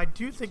wins, but I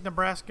do think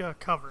Nebraska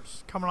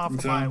covers coming off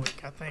a bye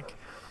week. I think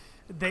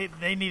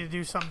they need to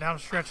do something down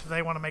the stretch if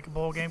they want to make a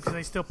bowl game because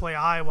they still play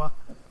Iowa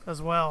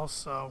as well.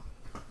 So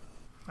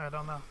I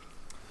don't know.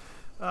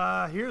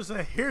 Here's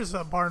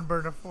a barn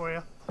burner for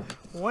you.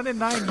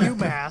 1-9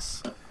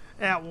 UMass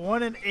at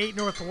 1-8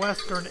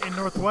 Northwestern, and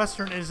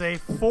Northwestern is a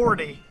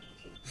 40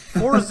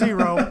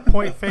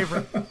 point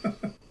favorite.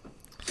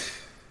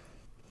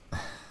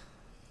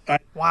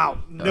 Wow.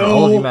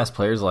 All of UMass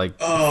players like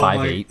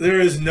 5'8". There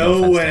is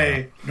no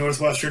way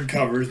Northwestern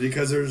covers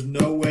because there's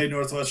no way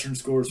Northwestern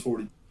scores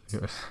 40.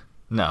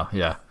 No,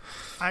 yeah.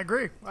 I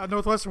agree.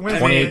 Northwestern wins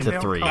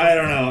 28-3. I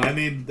don't know. I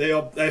mean,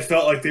 I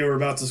felt like they were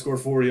about to score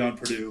 40 on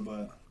Purdue,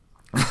 but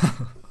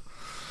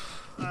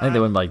I think they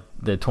win by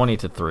the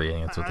 20-3. I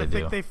think that's what they do. I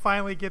think they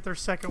finally get their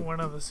second win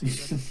of the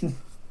season,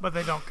 but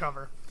they don't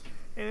cover.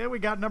 And then we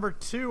got number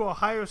 2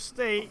 Ohio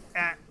State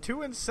at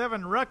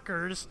 2-7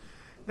 Rutgers.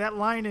 That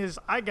line is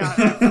I got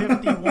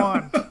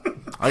 51.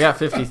 I got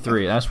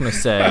 53. And I just want to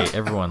say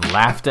everyone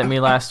laughed at me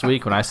last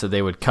week when I said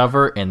they would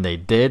cover, and they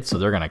did. So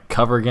they're going to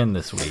cover again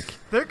this week.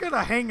 They're going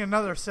to hang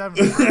another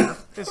 7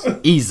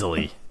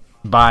 easily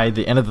by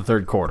the end of the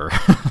third quarter.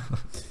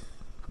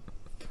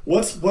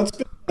 What's been?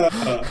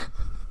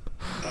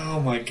 Oh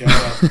my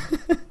god!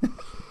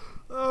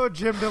 Oh,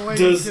 Jim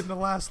Delaney's getting the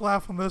last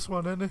laugh on this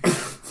one, isn't he?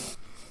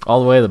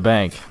 All the way to the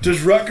bank.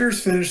 Does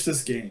Rutgers finish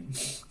this game?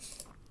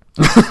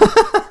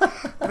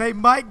 They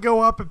might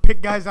go up and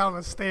pick guys out in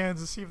the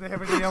stands to see if they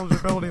have any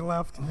eligibility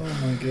left. Oh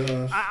my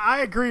gosh! I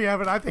agree,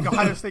 Evan. I think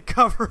Ohio State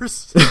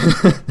covers.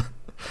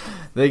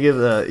 They give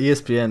the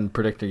ESPN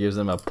predictor gives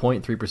them a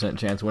 0.3%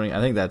 chance winning. I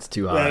think that's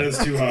too high. That is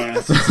too high.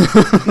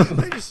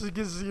 They just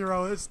get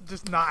 0. It's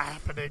just not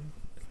happening.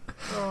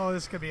 Oh,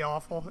 this could be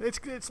awful.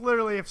 It's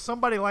literally, if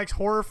somebody likes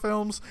horror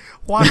films,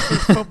 watch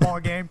this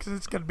football game because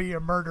it's going to be a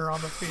murder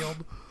on the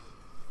field.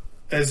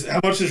 How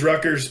much is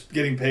Rutgers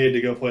getting paid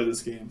to go play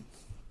this game?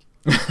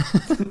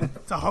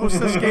 To host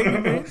this game, you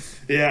mean?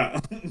 Yeah.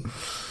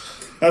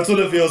 That's what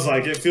it feels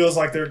like. It feels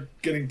like they're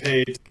getting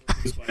paid.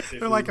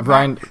 They're like a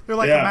Ryan-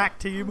 Mac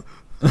team.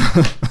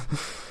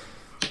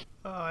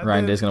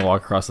 Ryan Day's going to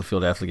walk across the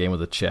field after the game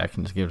with a check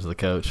and just give it to the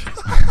coach.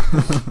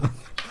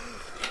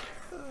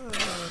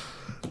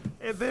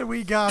 And then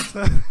we got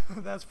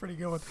that's pretty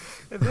good one.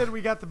 And then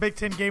we got the Big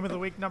Ten game of the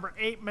week, number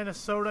 8,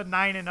 Minnesota,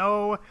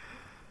 9-0.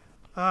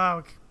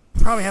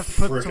 Probably have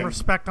to put some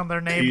respect on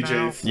their name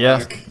now.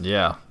 Fleck.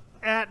 Yeah.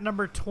 At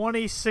number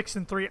 20,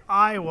 6-3,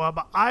 Iowa,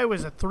 but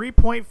Iowa's a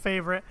 3-point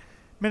favorite.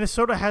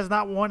 Minnesota has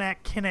not won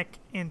at Kinnick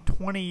in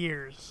 20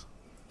 years.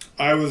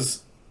 I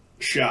was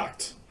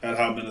shocked at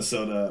how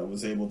Minnesota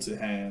was able to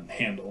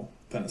handle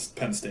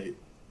Penn State.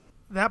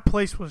 That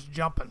place was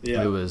jumping.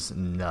 Yeah. It was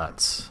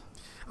nuts.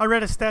 I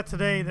read a stat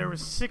today. There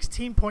was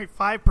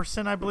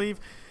 16.5%, I believe,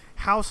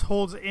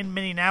 households in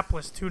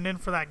Minneapolis tuned in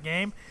for that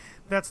game.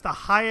 That's the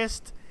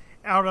highest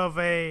out of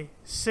a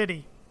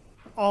city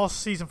all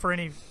season for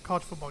any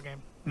college football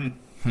game.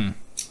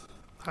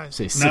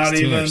 Say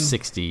 16 or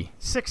 60.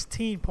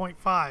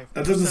 16.5%.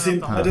 That doesn't seem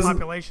of the whole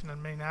population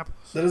in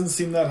Minneapolis. That doesn't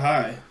seem that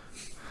high.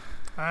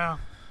 Wow.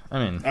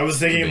 I mean, I was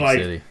thinking big like,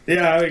 city.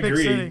 yeah, I Big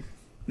agree. city.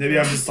 Maybe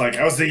I'm just like,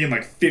 I was thinking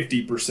like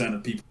 50%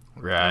 of people.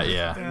 Right,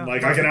 yeah. Yeah.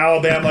 Like an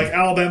Alabama,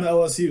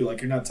 LSU.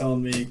 Like, you're not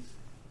telling me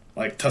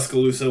like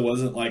Tuscaloosa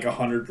wasn't like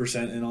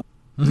 100% in on.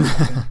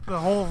 The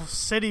whole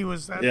city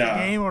was at the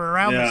game or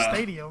around the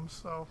stadium.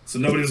 So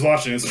nobody was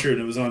watching. It's true. And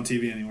it was on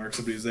TV anywhere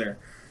except he was there.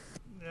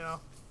 yeah.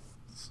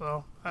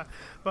 So,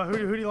 but who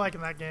do you like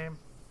in that game?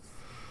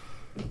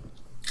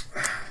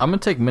 I'm going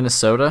to take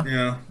Minnesota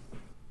Yeah.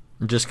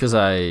 just because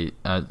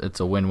it's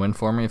a win-win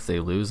for me. If they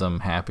lose,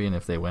 I'm happy, and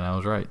if they win, I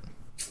was right.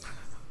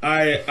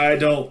 I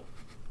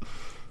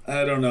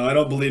don't know. I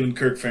don't believe in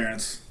Kirk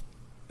Ferentz.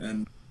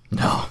 And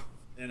No.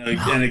 in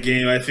a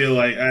game, I feel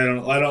like I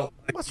don't.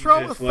 What's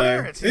wrong with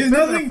Ferentz? He's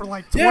been there for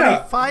like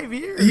 25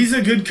 years. He's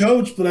a good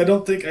coach, but I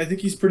think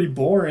he's pretty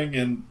boring,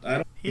 and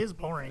He is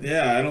boring.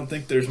 Yeah, I don't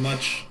think there's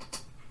much.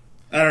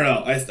 I don't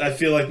know. I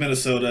feel like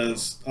Minnesota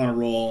is on a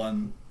roll,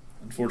 and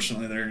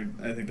unfortunately,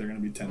 I think they're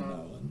going to be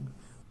 10-0.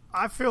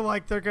 I feel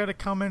like they're going to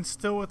come in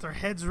still with their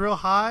heads real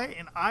high,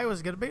 and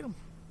Iowa's going to beat them.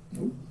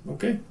 Ooh,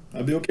 okay,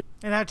 I'd be okay.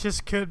 And that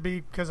just could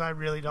be because I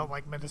really don't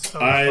like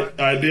Minnesota.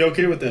 I'd be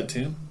okay with that,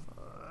 Tim.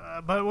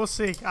 But we'll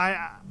see.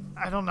 I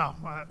don't know.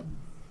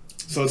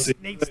 So let's see.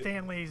 Nate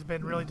Stanley's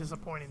been really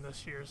disappointing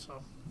this year,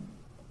 so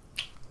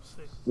we'll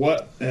see.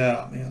 What?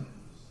 Yeah, man.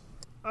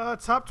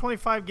 Top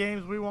 25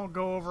 games. We won't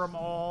go over them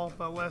all,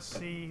 but let's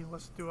see.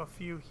 Let's do a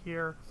few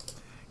here.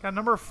 Got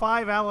number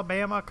 5,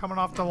 Alabama, coming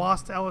off the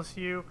loss to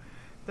LSU.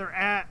 They're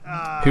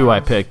at Who I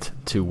picked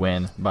to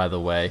win, by the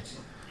way.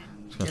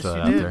 Just gonna throw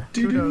that out there.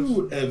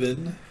 Kudos.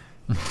 Evan.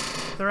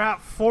 They're at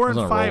I was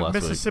on a roll 4-5 last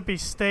Mississippi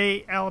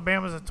State.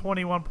 Alabama's a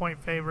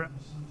 21-point favorite.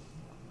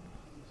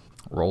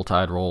 Roll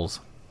Tide rolls.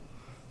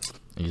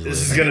 Easily.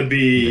 This is gonna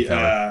be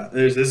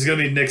this is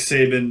gonna be Nick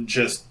Saban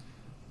just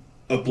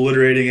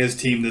obliterating his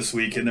team this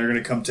week, and they're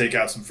gonna come take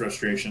out some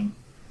frustration.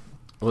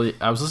 Well,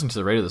 I was listening to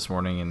the radio this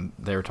morning, and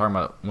they were talking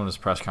about one of his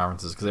press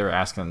conferences because they were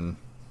asking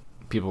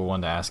people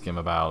wanted to ask him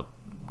about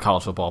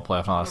college football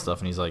playoff and all that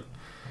stuff, and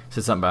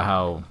said something about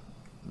how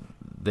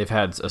they've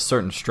had a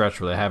certain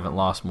stretch where they haven't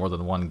lost more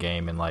than one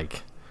game in I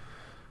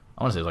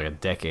want to say like a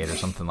decade or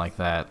something like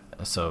that.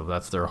 So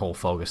that's their whole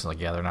focus. Like,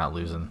 yeah, they're not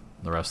losing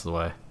the rest of the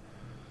way.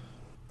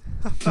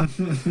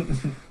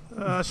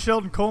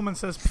 Sheldon Coleman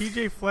says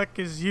PJ Fleck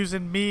is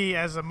using me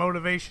as a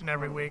motivation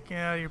every week.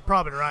 Yeah, you're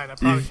probably right. I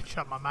probably should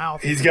shut my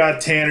mouth. He's got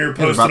Tanner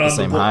posted about the on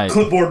same the height.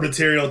 clipboard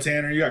material.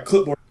 Tanner, you got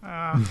clipboard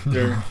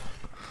there.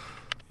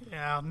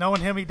 Yeah,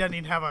 knowing him, he doesn't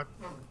even have a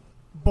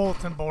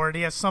bulletin board.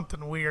 He has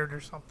something weird or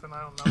something.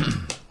 I don't know.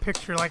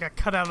 Picture like a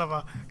cutout of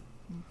a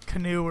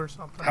canoe or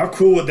something. How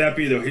cool would that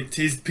be, though?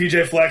 He's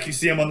PJ Fleck. You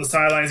see him on the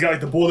sideline. He's got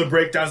the boulder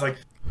breakdowns. Like,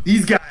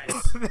 these guys.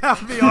 That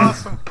would be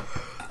awesome.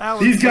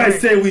 These guys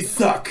say we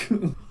suck.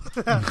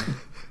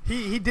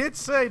 He did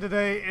say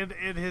today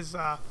in his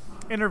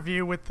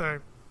interview with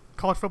the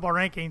college football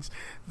rankings,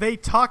 they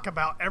talk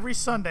about every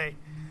Sunday.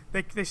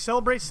 They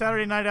celebrate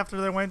Saturday night after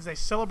their wins. They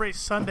celebrate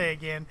Sunday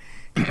again,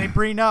 and they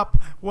bring up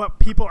what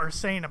people are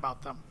saying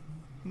about them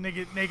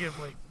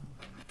negatively.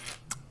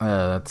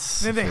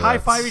 Then they high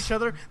five each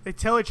other. They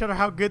tell each other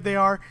how good they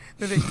are.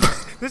 Then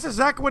this is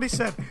exactly what he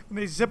said. And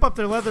they zip up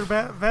their leather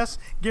vests,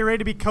 get ready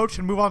to be coached,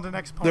 and move on to the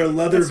next opponent. Their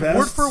leather vests?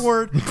 Word for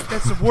word.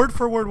 That's word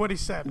for word what he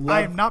said.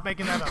 I am not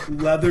making that up.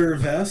 Leather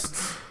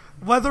vests?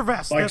 Leather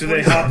vests. Like, do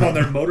they hop on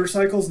their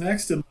motorcycles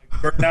next and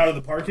burn out of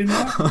the parking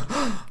lot?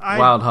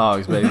 Wild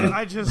hogs, baby.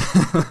 I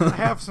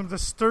have some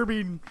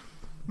disturbing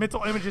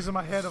mental images in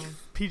my head of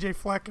PJ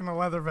Fleck in a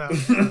leather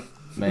vest.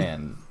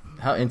 Man,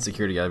 how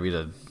insecure do you got to be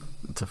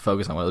to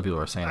focus on what other people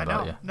are saying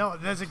about you? No,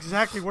 that's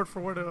exactly word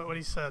for word what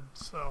he said.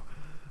 So,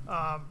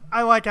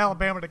 I like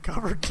Alabama to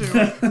cover too.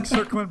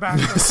 Circling back.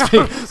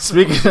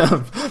 Speaking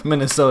of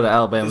Minnesota,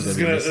 Alabama's this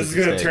is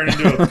gonna turn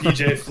into a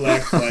PJ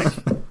Fleck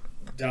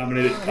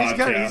dominated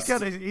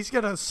podcast. He's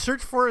got to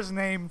search for his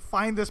name,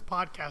 find this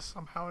podcast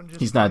somehow, and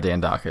just. He's not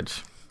Dan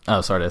Dockage.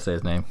 Oh, sorry, did I say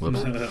his name?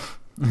 Whoops.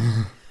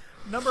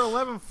 Number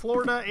 11,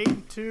 Florida,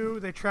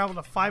 8-2. They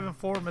travel to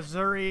 5-4,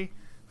 Missouri.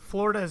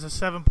 Florida is a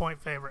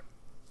 7-point favorite.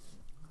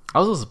 I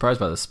was a little surprised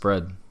by the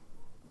spread.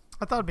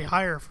 I thought it'd be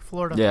higher for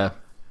Florida. Yeah.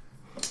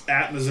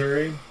 At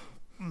Missouri.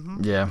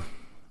 Mm-hmm. Yeah.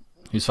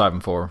 He's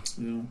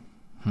 5-4.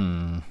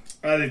 Yeah.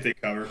 I think they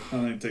cover. I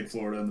think they take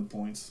Florida in the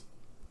points.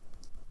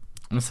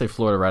 I'm going to say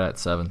Florida right at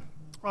 7.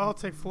 Well, I'll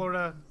take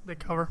Florida. They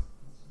cover.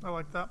 I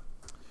like that.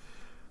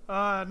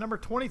 Number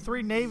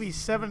 23, Navy,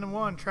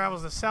 7-1,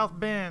 travels to South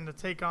Bend to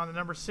take on the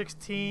number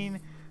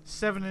 16,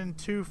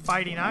 7-2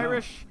 Fighting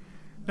Irish.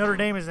 Notre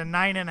Dame is a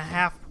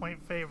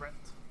 9.5-point favorite.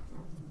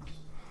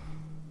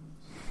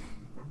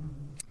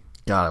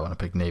 God, I want to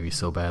pick Navy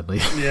so badly.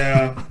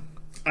 Yeah.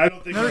 I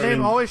don't think Notre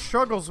Dame always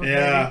struggles with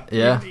Navy.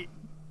 Yeah.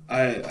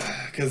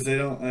 Because they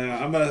don't. I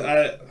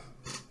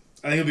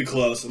think it'll be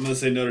close. I'm gonna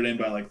say Notre Dame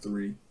by like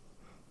 3.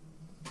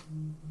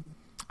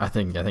 I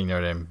think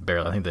Notre Dame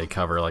barely. I think they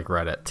cover like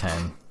right at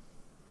 10.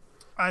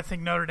 I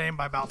think Notre Dame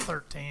by about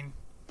 13.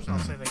 So I'll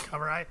say they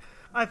cover.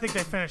 I think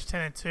they finish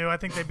 10-2. I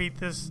think they beat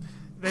this.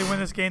 They win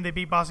this game. They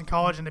beat Boston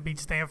College and they beat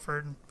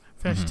Stanford and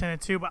finish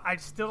 10-2. But I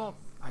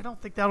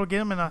don't think that'll get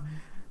them in a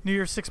New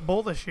Year's Six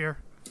bowl this year.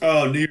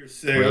 Oh, New Year's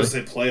Six. Really? I was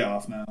say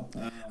playoff now.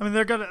 I mean,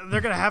 they're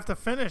gonna have to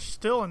finish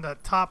still in the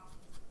top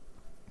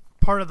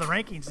part of the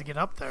rankings to get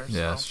up there.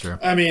 Yeah, that's true.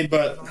 I mean,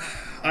 but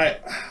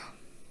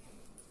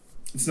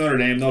it's Notre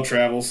Dame. They'll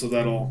travel, so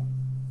that'll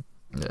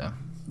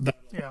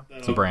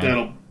It's a brand.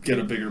 That'll get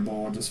a bigger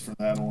bowl just for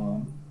that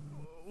alone.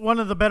 One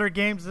of the better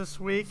games this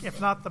week, if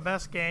not the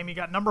best game. You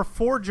got number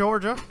 4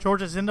 Georgia.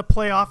 Georgia's in the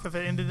playoff if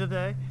it ended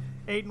today.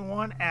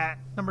 8-1 at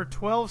number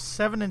 12,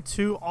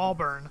 7-2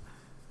 Auburn.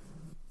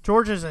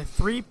 Georgia's a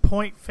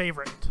 3-point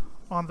favorite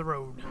on the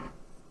road.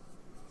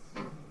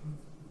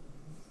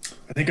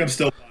 I think I'm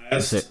still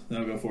biased.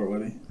 I'll go for it,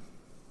 Webby.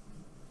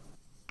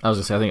 I was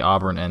going to say, I think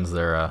Auburn ends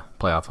their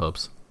playoff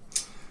hopes.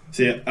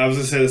 See, I was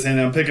going to say the same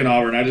thing. I'm picking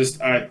Auburn.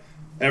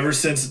 Ever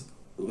since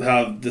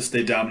how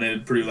they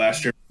dominated Purdue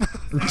last year,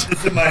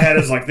 just in my head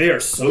is like, they are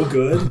so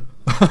good.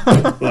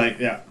 Like,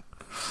 yeah.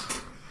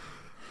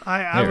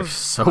 I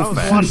was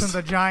watching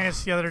the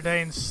Giants the other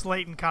day, and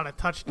Slayton caught a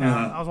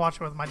touchdown. I was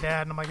watching with my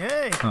dad, and I'm like,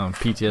 hey,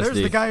 PTSD.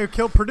 There's the guy who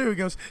killed Purdue. He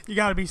goes, you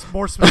got to be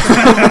more specific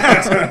than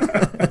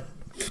that.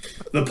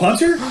 The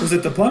punter? Was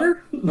it the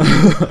punter?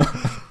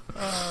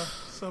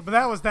 But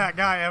that was that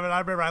guy, Evan. I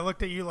remember I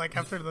looked at you like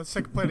after the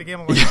second play of the game.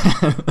 I'm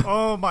like,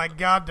 oh, my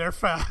God, they're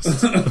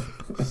fast.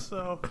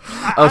 So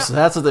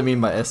that's what they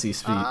mean by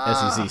SEC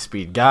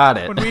speed. Got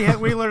it. When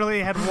we literally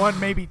had one,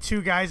 maybe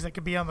 2 guys that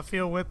could be on the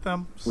field with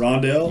them.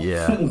 Rondell?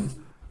 Yeah.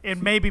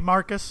 And maybe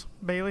Marcus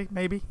Bailey,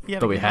 maybe.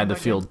 But we had to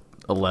field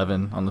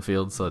 11 on the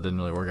field, so it didn't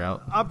really work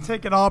out. I'm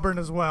taking Auburn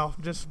as well.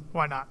 Just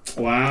why not?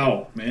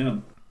 Wow,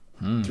 man.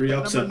 3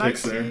 upset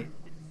picks there.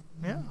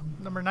 Yeah.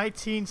 Number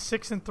 19,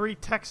 6-3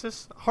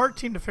 Texas. Hard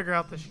team to figure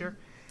out this year.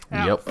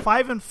 At Yep.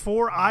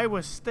 5-4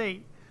 Iowa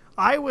State.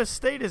 Iowa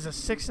State is a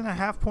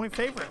 6.5-point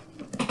favorite.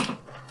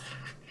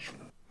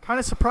 Kind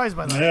of surprised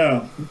by that.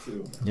 Yeah, me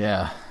too.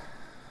 Yeah.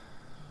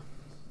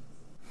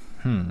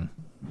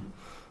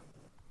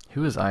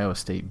 Who has Iowa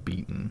State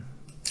beaten?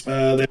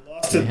 They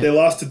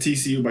lost to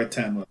TCU by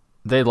 10.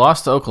 They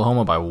lost to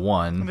Oklahoma by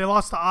 1. And they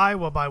lost to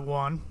Iowa by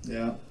 1.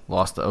 Yeah.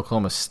 Lost to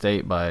Oklahoma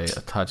State by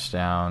a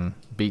touchdown.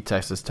 Beat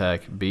Texas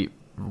Tech. Beat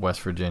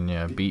West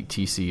Virginia. Beat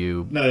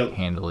TCU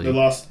handily. They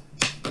lost.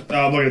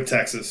 Oh, I'm looking at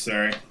Texas.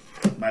 Sorry.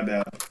 My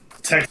bad.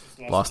 Texas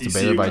lost to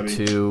Baylor by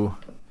 2.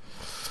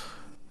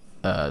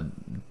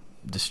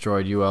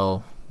 Destroyed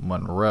UL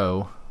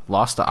Monroe.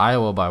 Lost to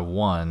Iowa by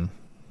 1.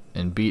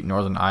 And beat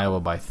Northern Iowa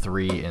by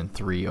 3 in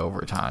 3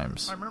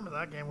 overtimes. I remember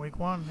that game, week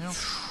 1. Yeah.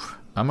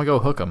 I'm going to go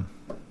hook 'em.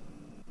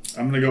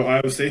 I'm going to go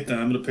Iowa State then.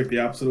 I'm going to pick the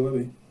opposite of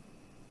Webby.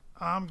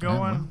 I'm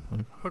going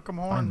hook 'em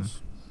horns.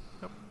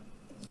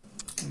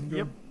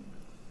 Yep.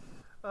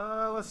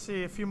 Let's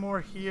see. A few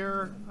more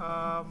here.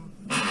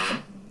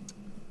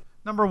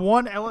 Number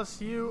 1,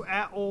 LSU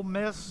at Ole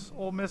Miss.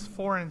 Ole Miss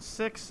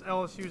 4-6.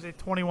 LSU is a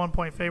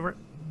 21-point favorite.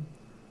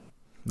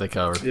 They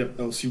covered. Yep,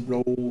 LSU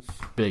rolls.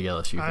 Big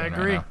LSU fan I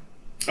agree. right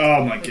now.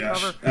 Oh, my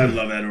gosh. I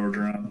love Ed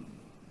Orgeron.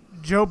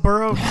 Joe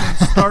Burrow can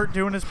start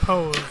doing his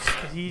pose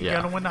because he's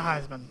going to win the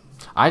Heisman.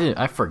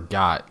 I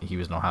forgot he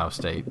was in Ohio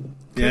State.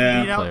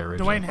 Couldn't beat out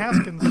Dwayne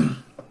Haskins.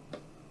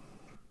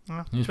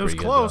 It was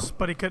close,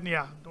 but he couldn't.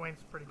 Yeah,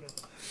 Dwayne's pretty good.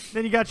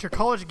 Then you got your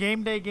college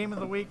game day game of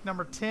the week.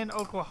 Number 10,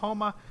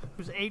 Oklahoma,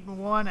 who's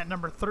 8-1 at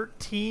number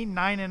 13,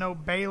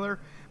 9-0 Baylor.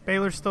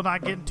 Baylor's still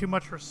not getting too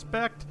much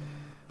respect.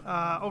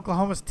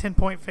 Oklahoma's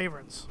 10-point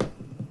favorites.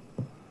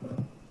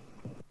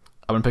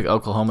 I'm going to pick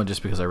Oklahoma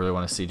just because I really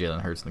want to see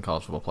Jalen Hurts in the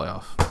college football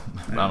playoff.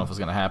 I don't know if it's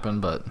going to happen,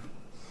 but...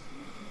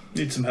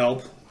 Need some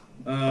help.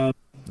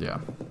 Yeah.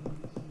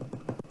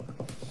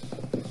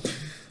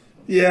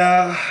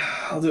 Yeah,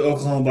 I'll do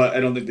Oklahoma, but I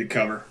don't think they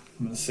cover.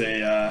 I'm going to say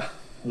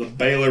the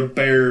Baylor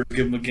Bears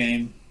give them a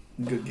game.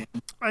 A good game.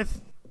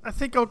 I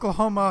think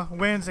Oklahoma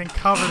wins and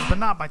covers, but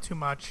not by too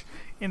much.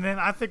 And then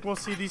I think we'll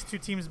see these two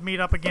teams meet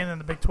up again in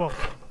the Big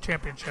 12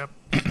 championship.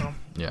 So,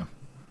 Yeah.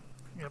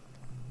 yep.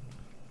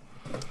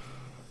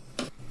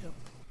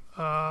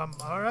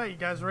 All right, you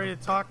guys ready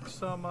to talk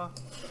some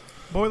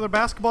Boiler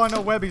basketball? I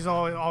know Webby's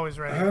always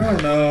ready. I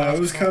don't know. It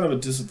was kind of a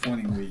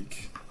disappointing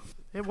week.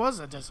 It was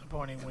a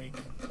disappointing week.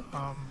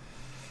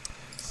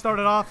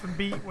 Started off and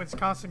beat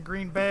Wisconsin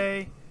Green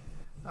Bay.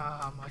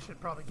 I should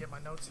probably get my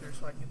notes here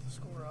so I can get the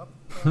score up.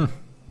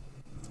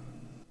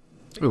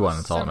 We won.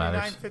 That's all that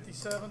matters.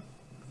 79-57.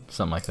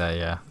 Something like that,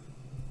 yeah.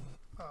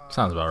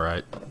 Sounds about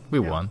right. We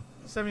won.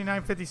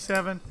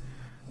 79-57.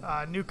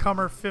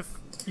 Newcomer,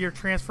 fifth-year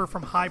transfer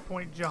from High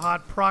Point,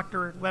 Jihad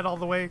Proctor, led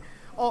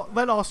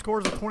all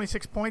scores with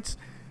 26 points.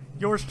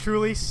 Yours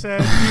truly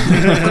said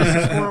he was the first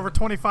to score over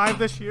 25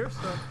 this year,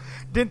 so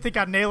didn't think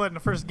I'd nail it in the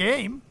first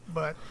game,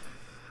 but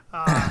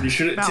You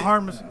should Matt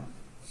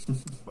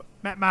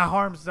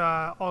Harms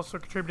also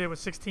contributed with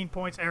 16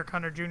 points. Eric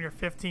Hunter Jr.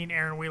 15,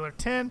 Aaron Wheeler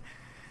 10.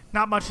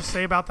 Not much to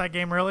say about that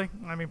game, really.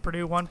 I mean,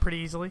 Purdue won pretty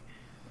easily.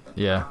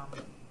 Yeah.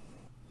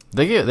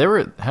 They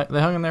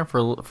hung in there for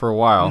a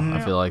while.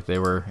 I feel like they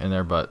were in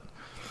there, but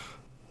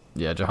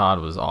yeah, Jihad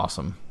was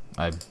awesome.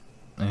 I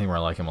think we're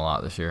like him a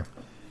lot this year.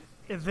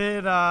 And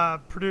then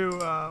Purdue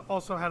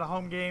also had a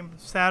home game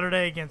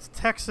Saturday against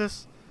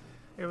Texas.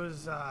 It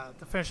was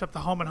to finish up the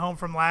home and home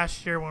from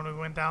last year when we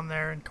went down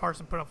there and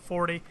Carson put up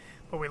 40,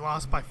 but we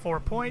lost by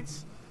 4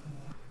 points.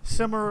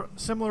 Similar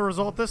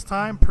result this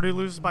time. Purdue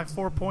loses by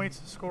 4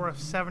 points, a score of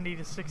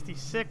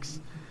 70-66.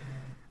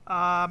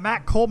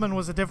 Matt Coleman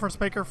was a difference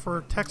maker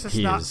for Texas.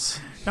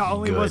 Not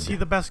only was he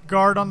the best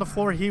guard on the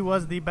floor, he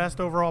was the best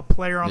overall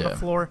player on the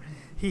floor.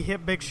 He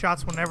hit big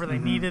shots whenever they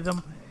needed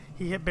him.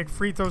 He hit big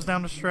free throws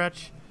down the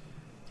stretch.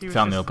 He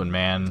found the open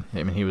man.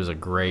 I mean, he was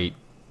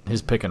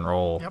his pick and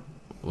roll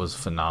was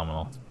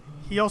phenomenal.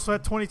 He also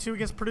had 22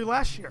 against Purdue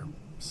last year.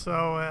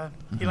 So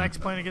he likes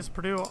playing against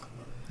Purdue.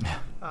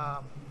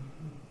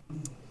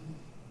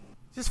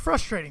 Just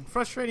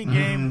frustrating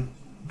game.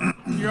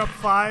 You're up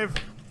 5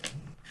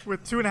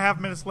 with 2.5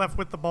 minutes left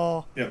with the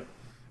ball. Yep.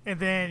 And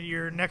then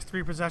your next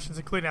 3 possessions,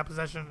 including that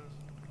possession,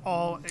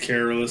 all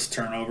careless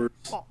turnovers.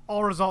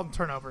 All result in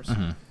turnovers.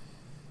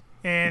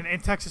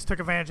 And Texas took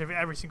advantage of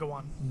every single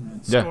one.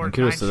 And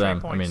kudos to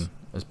them. Points. I mean,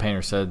 as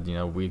Painter said,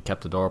 we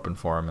kept the door open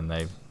for them, and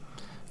they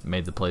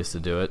made the plays to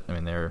do it. I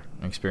mean, they're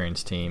an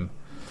experienced team.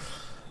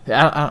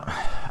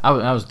 I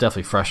was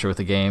definitely frustrated with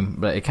the game,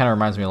 but it kind of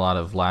reminds me a lot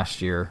of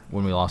last year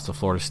when we lost to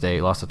Florida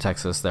State, lost to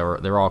Texas. They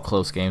were all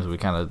close games. We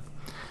kind of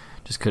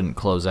just couldn't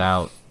close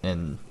out,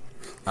 and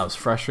I was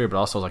frustrated, but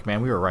also I was like,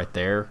 man, we were right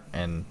there.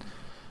 And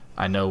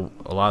I know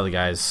a lot of the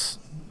guys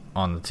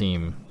on the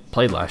team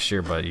played last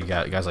year, but you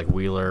got guys like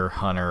Wheeler,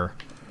 Hunter,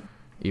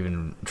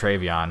 even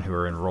Travion, who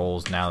are in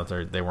roles now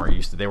that they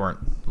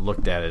weren't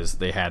looked at as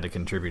they had to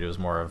contribute. It was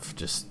more of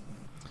just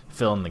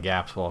filling the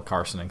gaps while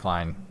Carson and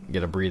Klein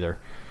get a breather.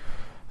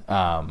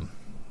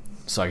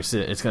 So I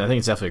think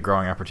it's definitely a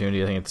growing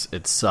opportunity. I think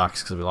it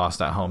sucks because we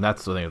lost at home.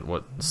 That's the thing.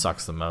 What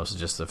sucks the most is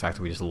just the fact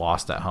that we just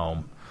lost at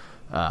home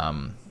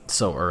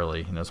so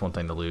early. It's one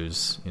thing to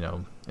lose,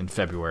 in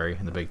February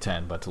in the Big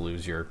Ten, but to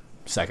lose your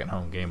second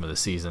home game of the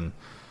season,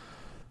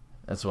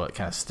 that's what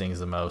kind of stings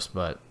the most.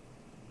 But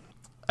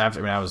I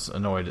was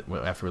annoyed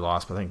after we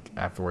lost, but I think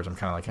afterwards I'm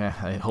kind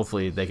of like,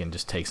 hopefully they can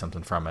just take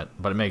something from it.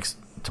 But it makes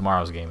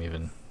tomorrow's game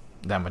even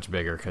that much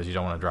bigger because you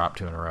don't want to drop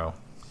 2 in a row.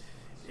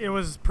 It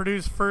was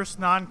Purdue's first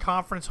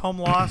non-conference home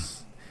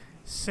loss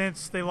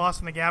since they lost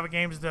in the GAVA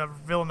games to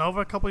Villanova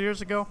a couple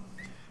years ago.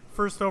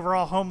 First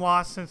overall home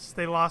loss since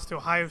they lost to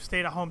Ohio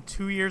State at home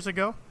 2 years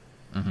ago.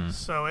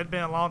 So it'd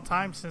been a long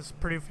time since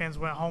Purdue fans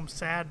went home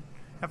sad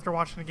after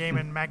watching the game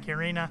in Mackey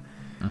Arena.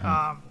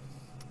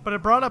 But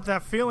it brought up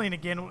that feeling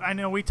again. I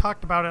know we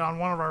talked about it on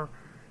one of our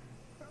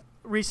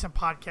recent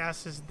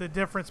podcasts, is the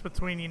difference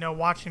between,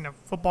 watching a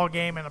football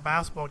game and a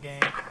basketball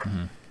game.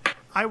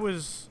 I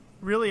was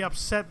really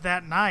upset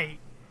that night,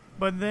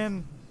 but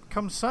then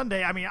come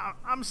Sunday,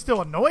 I'm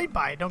still annoyed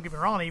by it, don't get me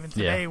wrong, even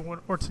today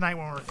or tonight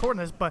when we're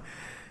recording this, but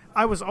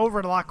I was over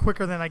it a lot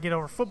quicker than I get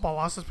over football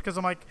losses because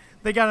I'm like,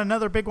 they got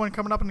another big one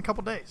coming up in a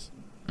couple days.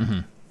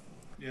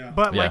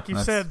 But like you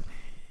said,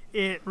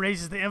 it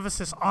raises the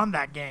emphasis on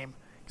that game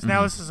because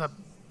now this is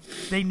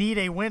they need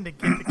a win to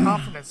get the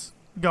confidence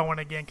going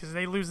again, because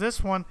they lose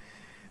this one,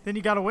 then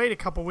you got to wait a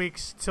couple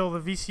weeks till the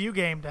VCU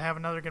game to have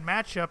another good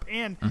matchup.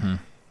 And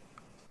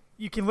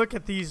you can look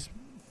at these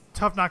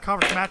tough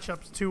non-conference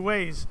matchups 2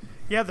 ways.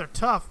 Yeah, they're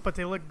tough, but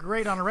they look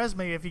great on a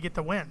resume if you get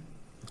the win.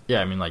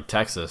 Yeah, like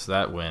Texas,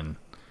 that win,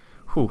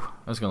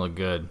 that's going to look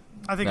good.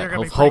 I think they're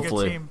going to be a pretty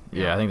good team.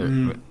 Yeah, I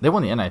think they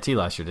won the NIT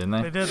last year, didn't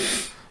they? They did.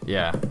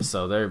 Yeah,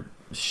 so they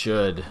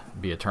should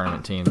be a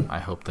tournament team. I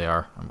hope they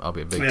are. I'll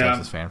be a big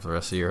Texas fan for the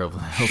rest of the year,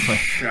 hopefully.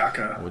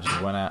 Shaka. We'll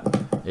just win out.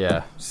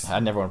 Yeah,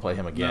 I never want to play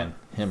him again.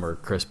 Him or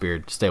Chris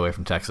Beard. Stay away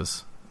from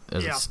Texas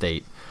as a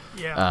state.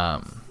 Yeah.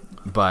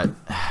 But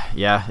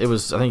yeah, it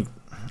was. I think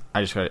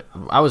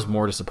I was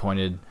more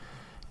disappointed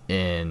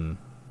in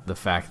the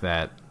fact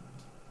that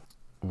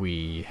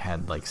we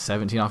had like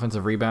 17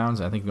 offensive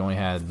rebounds. I think we only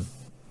had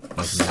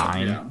like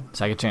 9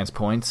 second chance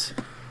points.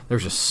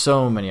 There's just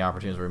so many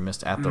opportunities where we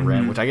missed at the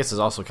rim, which I guess is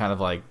also kind of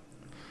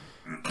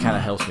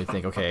helps me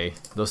think, okay,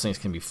 those things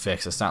can be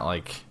fixed. It's not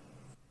like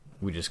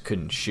we just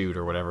couldn't shoot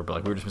or whatever, but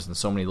like we were just missing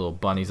so many little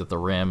bunnies at the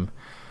rim.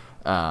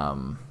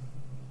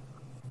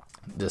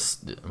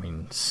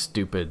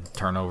 Stupid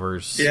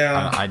turnovers.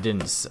 Yeah.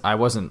 I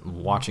wasn't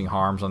watching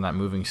harms on that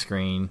moving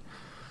screen.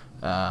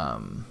 I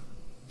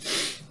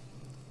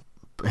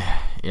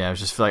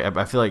just feel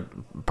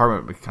like part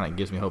of it kind of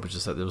gives me hope is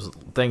just that there was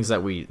things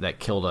that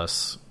killed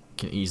us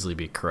can easily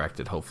be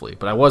corrected, hopefully.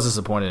 But I was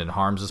disappointed in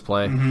Harms'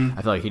 play.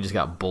 I feel like he just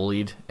got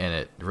bullied and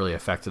it really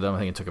affected him. I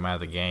think it took him out of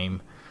the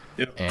game.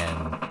 Yep.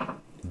 And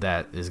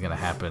that is going to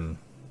happen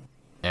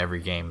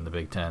every game in the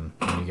Big Ten.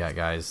 You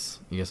got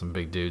some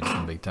big dudes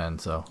in the Big Ten.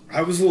 So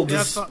I was a little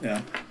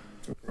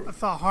I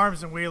thought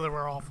Harms and Wheeler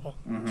were awful.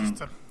 Just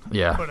to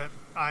put it,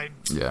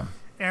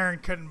 Aaron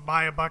couldn't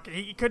buy a bucket.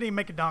 He couldn't even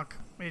make a dunk.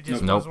 It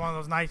just was one of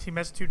those nights. He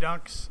missed 2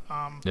 dunks.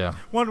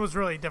 One was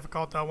really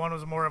difficult though. One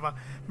was more of a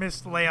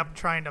missed layup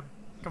trying to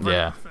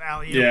convert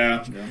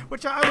alley-oop,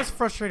 which I was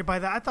frustrated by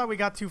that. I thought we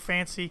got too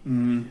fancy.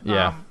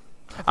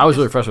 I was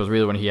really frustrated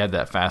with when he had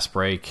that fast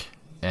break.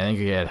 I think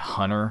he had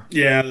Hunter.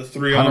 Yeah, the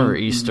 3 Hunter or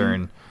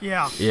Eastern.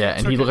 Yeah,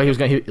 and he looked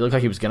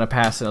like he was gonna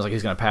pass it. I was like,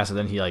 he's gonna pass it.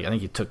 Then I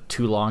think he took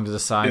too long to the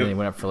side, and he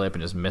went up for layup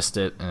and just missed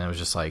it. And it was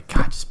just like,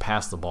 God, just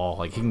pass the ball.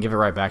 Like he can give it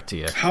right back to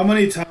you. How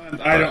many times?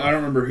 I don't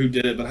remember who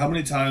did it, but how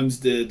many times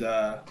did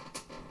it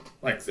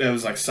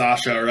was like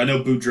Sasha, or I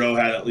know Boudreaux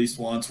had at least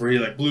once where he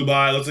blew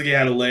by. It looks like he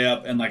had a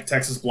layup and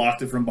Texas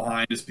blocked it from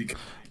behind just because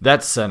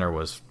that center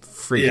was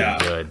freaking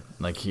good.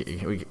 Like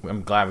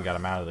I'm glad we got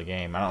him out of the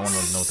game. I don't want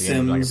to know what the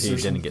game was like if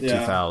he didn't get 2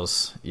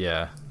 fouls.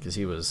 Yeah, because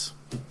he was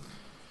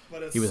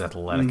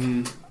athletic.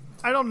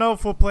 I don't know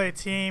if we'll play a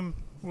team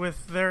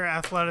with their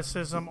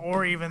athleticism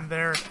or even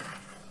their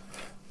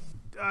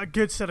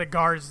good set of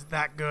guards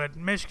that good.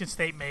 Michigan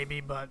State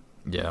maybe, but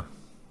yeah.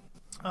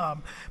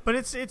 But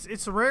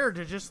it's rare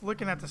to just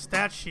looking at the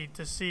stat sheet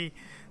to see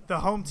the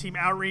home team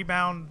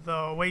out-rebound the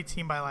away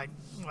team by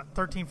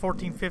 13,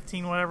 14,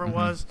 15, whatever it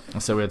was.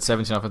 So we had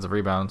 17 offensive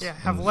rebounds. Yeah,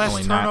 have less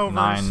only turnovers.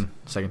 9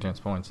 second chance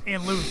points.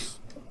 And lose.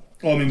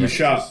 Well, we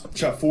shot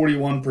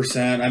 41%.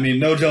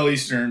 Nojel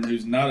Eastern,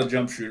 who's not a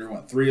jump shooter,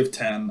 went 3 of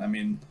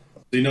 10.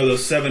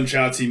 Those 7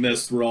 shots he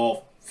missed were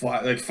all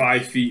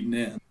 5 feet and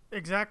in.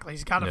 Exactly.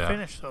 He's got to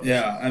finish those.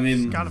 Yeah,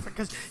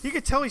 because you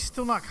could tell he's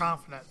still not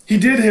confident. He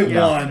did hit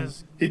one.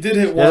 He did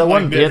hit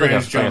one. He had a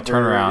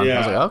turnaround. Yeah. I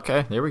was like,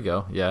 okay, there we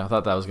go. Yeah, I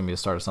thought that was going to be the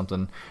start of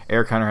something.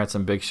 Eric Hunter had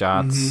some big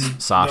shots.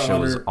 Sasha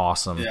was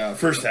awesome. Yeah,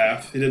 first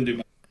half. He didn't do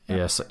much.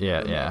 Yes,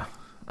 yeah.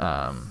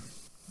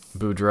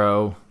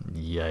 Boudreaux,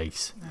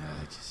 yikes.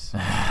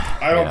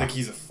 I don't think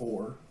he's a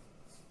 4.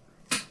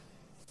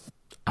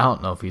 I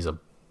don't know if he's a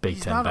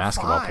Big Ten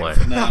basketball player.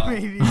 No.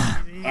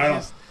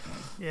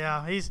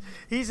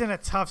 He's in a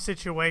tough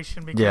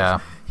situation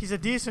because he's a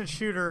decent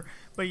shooter,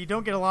 but you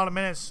don't get a lot of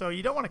minutes, so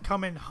you don't want to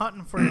come in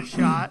hunting for your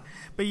shot.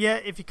 But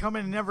yet, if you come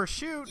in and never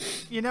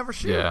shoot, you never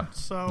shoot. Yeah,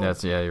 so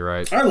you're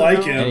right. I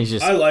like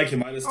him. I like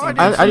him. I just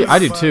I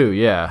do too.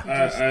 Yeah.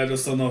 I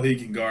just don't know if he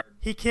can guard.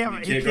 He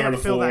can't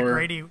fill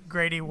that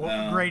Grady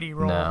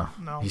role.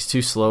 No, he's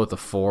too slow at the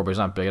 4, but he's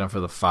not big enough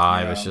for the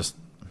 5. Yeah. It's just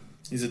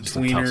he's a tough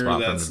tweener spot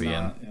for him that's to be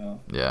not, in.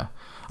 Yeah.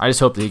 I just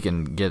hope that he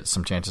can get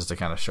some chances to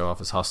kind of show off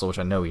his hustle, which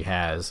I know he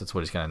has. That's what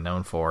he's kind of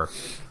known for.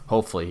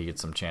 Hopefully he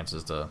gets some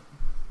chances to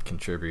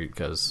contribute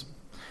because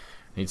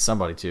he needs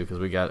somebody to, because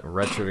we got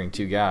redshirting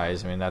 2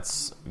 guys.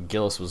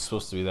 Gillis was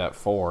supposed to be that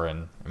 4,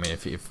 and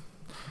if he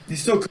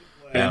still could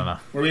play. I don't know.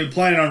 We're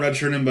planning on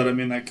redshirting him, but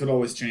that could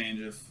always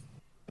change if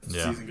the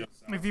season goes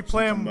on. If you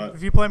play him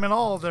at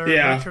all, their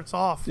redshirt's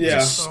off. Yeah,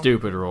 it's a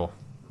stupid rule.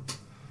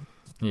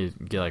 You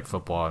get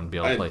football and be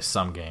able to play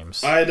some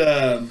games.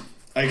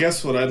 I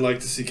guess what I'd like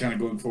to see kind of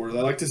going forward,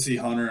 I'd like to see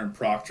Hunter and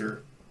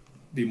Proctor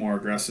be more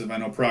aggressive. I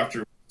know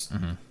Proctor,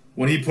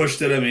 when he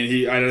pushed it,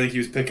 I don't think he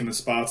was picking the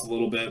spots a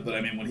little bit, but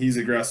when he's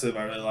aggressive,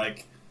 I really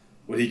like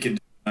what he can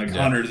do.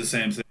 Hunter did the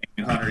same thing.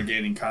 Hunter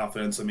gaining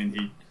confidence.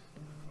 He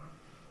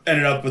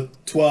ended up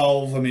with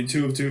 12.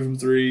 2 of 2 from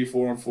 3,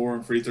 4 of 4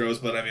 in free throws.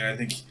 But I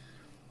think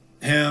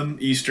him,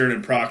 Eastern,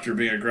 and Proctor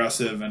being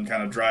aggressive and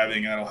kind of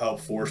driving, that'll help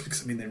force,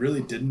 because they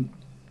really didn't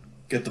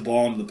get the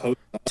ball into the post.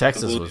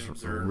 Texas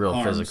was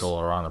real physical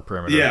around the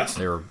perimeter. Yeah.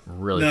 They were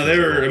really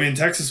physical.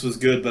 Texas was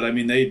good, but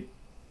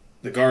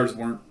the guards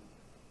weren't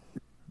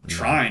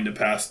trying to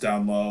pass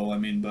down low.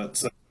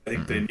 But I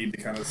think they need to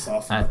kind of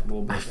soften up a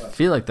little bit. I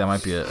feel like that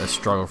might be a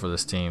struggle for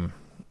this team,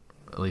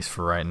 at least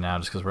for right now,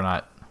 just because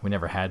we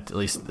never had, at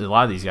least a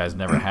lot of these guys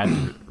never had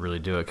to really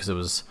do it,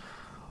 because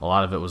a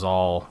lot of it was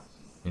all,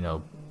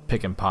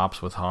 pick and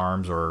pops with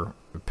Harms or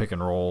pick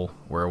and roll,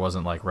 where it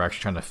wasn't like we're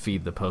actually trying to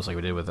feed the post like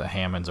we did with a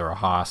Hammonds or a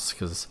Haas,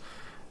 because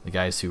the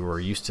guys who were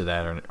used to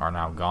that are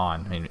now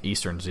gone.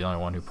 Eastern's the only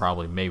one who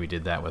probably maybe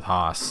did that with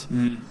Haas.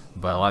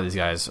 But a lot of these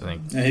guys, I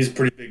think... Yeah, he's a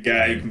pretty big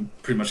guy. He can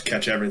pretty much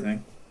catch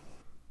everything.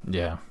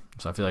 Yeah.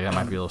 So I feel like that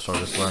might be a little sort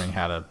of just learning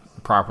how to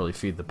properly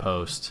feed the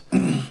post.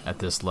 at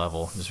this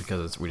level, just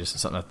because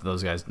it's something that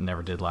those guys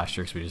never did last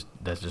year. Because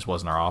that just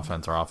wasn't our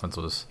offense. Our offense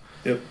will just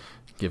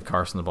give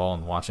Carson the ball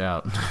and watch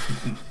out.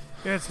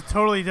 Yeah, it's a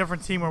totally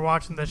different team we're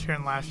watching this year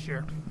than last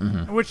year,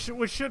 which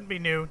shouldn't be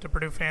new to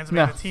Purdue fans. I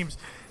mean, the team's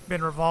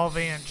been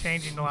revolving and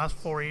changing the last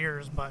 4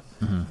 years, but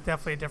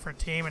definitely a different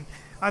team. And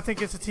I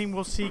think it's a team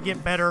we'll see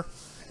get better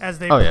as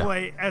they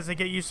as they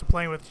get used to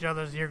playing with each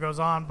other as the year goes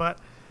on. But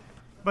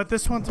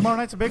this one tomorrow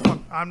night's a big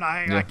one.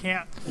 I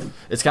can't.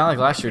 It's kind of like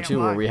last year too,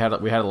 where we had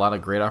a lot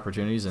of great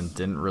opportunities and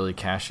didn't really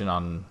cash in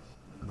on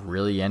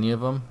really any of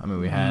them. I mean,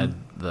 we had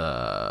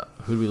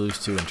who did we lose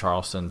to in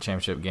Charleston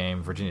championship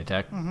game? Virginia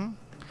Tech.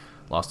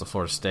 Lost to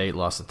Florida State,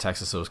 lost to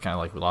Texas, so it was kind of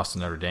like we lost to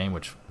Notre Dame,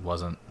 which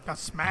wasn't... Got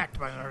smacked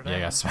by Notre Dame. Yeah,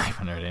 got smacked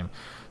by Notre Dame.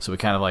 So we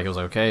kind of it was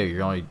like, okay,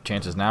 your only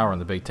chances now are in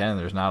the Big Ten.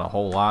 There's not a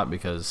whole lot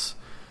because,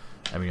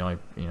 I mean,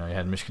 you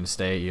had Michigan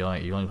State. You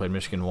only played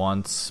Michigan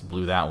once,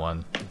 blew that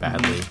one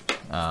badly.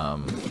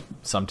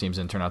 Some teams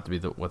didn't turn out to be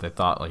what they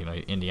thought. Like,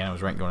 Indiana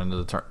was ranked going into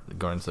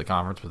the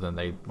conference, but then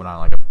they went on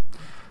like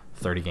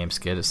a 30-game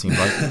skid, it seemed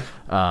like.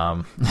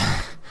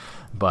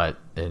 But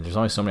there's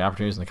only so many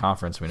opportunities in the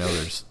conference. We know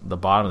there's the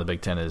bottom of the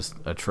Big Ten is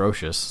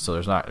atrocious,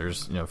 so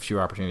there's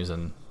fewer opportunities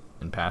in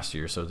past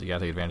years. So you got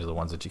to take advantage of the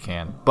ones that you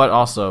can. But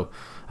also,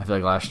 I feel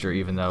like last year,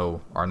 even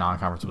though our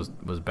non-conference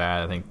was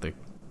bad, I think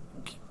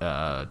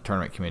the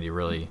tournament committee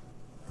really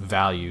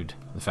valued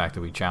the fact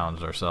that we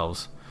challenged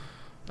ourselves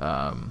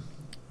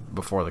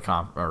before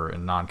the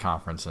in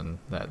non-conference, and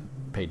that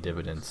paid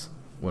dividends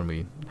when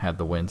we had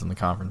the wins in the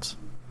conference.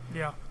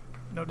 Yeah,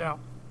 no doubt.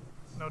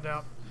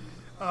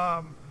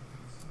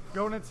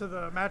 Going into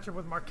the matchup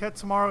with Marquette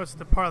tomorrow, it's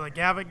the part of the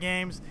Gavitt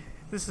games.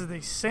 This is the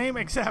same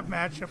exact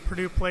matchup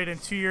Purdue played in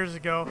 2 years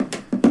ago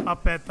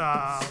up at the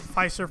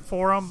Fiserv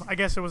Forum. I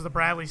guess it was the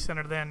Bradley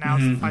Center then. Now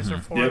it's the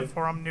Fiserv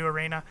Forum, new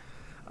arena.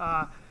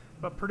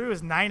 But Purdue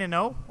is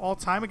 9-0 all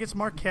time against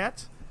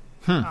Marquette.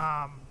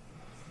 Yeah,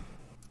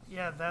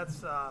 that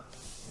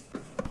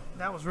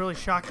was really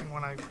shocking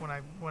when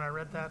I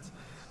read that.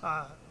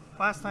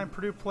 Last time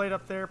Purdue played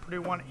up there,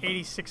 Purdue won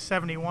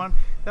 86-71.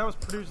 That was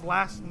Purdue's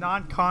last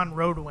non-con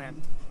road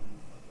win.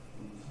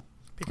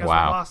 Because we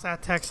lost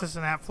at Texas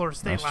and at Florida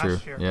State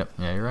last year. Yep.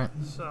 Yeah, you're right.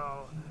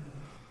 So,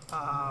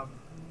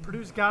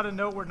 Purdue's got to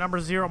know where number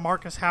 0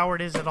 Marcus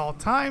Howard is at all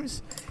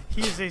times. He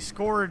is a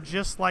scorer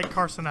just like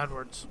Carson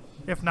Edwards.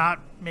 If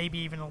not, maybe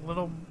even a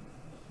little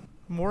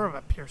more of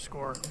a pure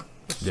scorer,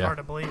 which is hard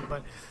to believe.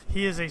 But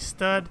he is a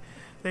stud.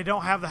 They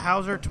don't have the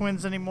Hauser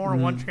twins anymore.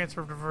 One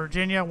transferred to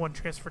Virginia, one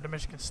transferred to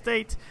Michigan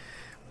State.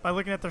 By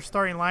looking at their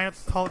starting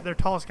lineup, their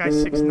tallest guy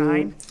is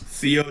 6'9".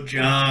 Theo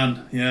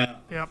John, yeah.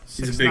 Yep,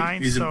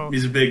 6'9".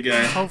 He's a big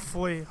guy.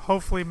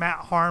 Hopefully Matt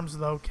Harms,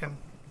 though, can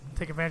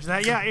take advantage of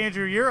that. Yeah,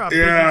 Andrew, you're a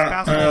big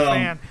basketball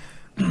fan.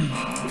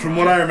 From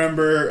what I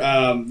remember,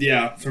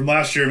 from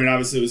last year, I mean,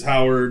 obviously it was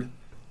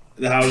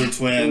the Hauser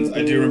twins.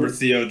 I do remember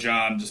Theo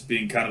John just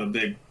being kind of a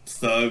big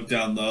thug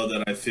down low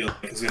that I feel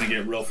like is going to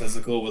get real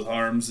physical with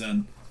Harms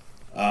and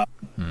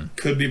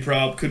could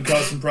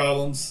cause some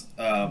problems.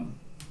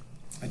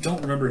 I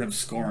don't remember him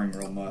scoring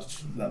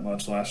that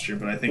much last year,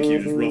 but I think he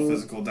was real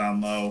physical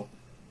down low.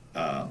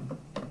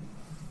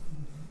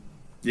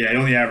 He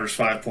only averaged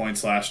 5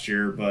 points last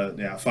year, but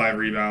 5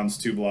 rebounds,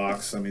 2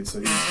 blocks. I mean, so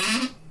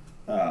he's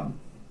I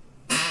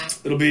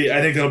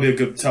think that'll be a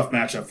good tough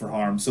matchup for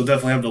Harms. So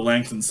definitely have the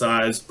length and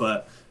size,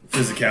 but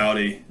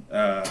physicality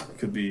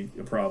could be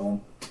a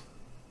problem.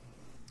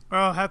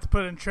 Well, I'll have to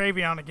put in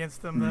Travion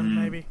against them then,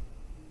 maybe.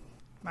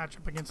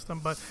 Matchup against them.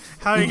 But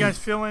how are you guys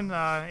feeling?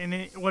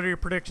 What are your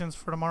predictions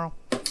for tomorrow?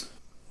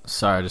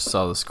 Sorry, I just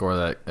saw the score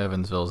that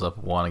Evansville's up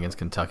 1 against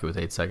Kentucky with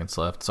 8 seconds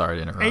left. Sorry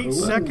to interrupt. 8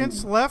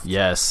 seconds left?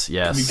 Yes.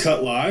 Can we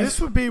cut live?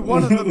 This would be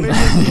one of the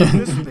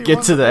biggest.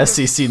 Get to the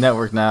SEC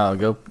network now.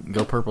 Go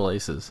Purple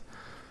Aces.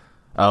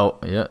 Oh,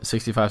 yeah,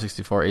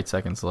 65-64, 8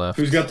 seconds left.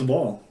 Who's got the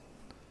ball?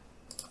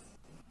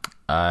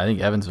 I think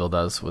Evansville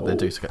does. They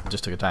just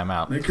took a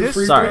timeout. This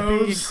would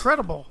be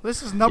incredible.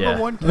 This is number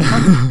 1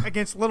 Kentucky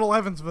against Little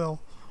Evansville.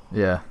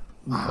 Yeah.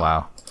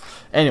 Wow.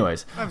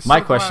 Anyways, my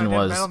question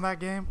was, on that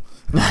game.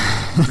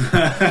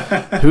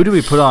 who do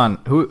we put on?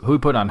 Who we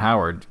put on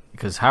Howard?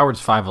 Because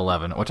Howard's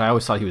 5'11", which I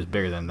always thought he was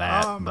bigger than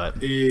that.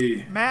 But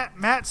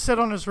Matt said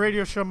on his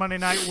radio show Monday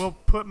night, we'll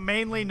put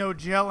mainly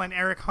Nogel and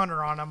Eric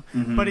Hunter on him.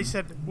 But he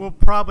said we'll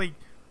probably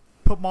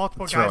put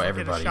multiple guys and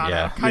get a shot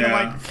at him. Kind of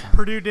like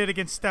Purdue did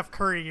against Steph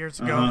Curry years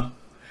ago.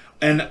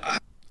 And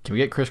can we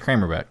get Chris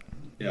Kramer back?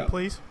 Yeah,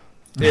 please.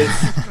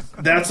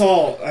 That's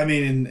all. I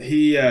mean,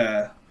 he's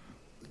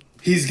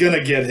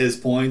gonna get his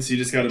points. You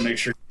just got to make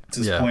sure he gets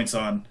his points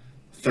on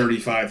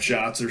 35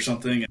 shots or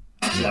something,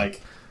 and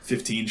like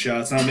 15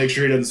 shots. Now make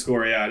sure he doesn't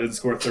score. Yeah, he didn't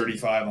score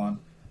 35 on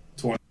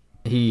 20.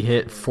 He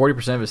hit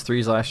 40% of his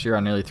threes last year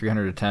on nearly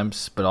 300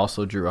 attempts, but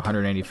also drew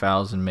 180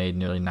 fouls and made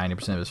nearly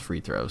 90% of his free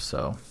throws.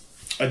 So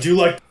I do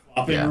like the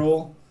flopping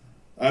rule.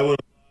 I would.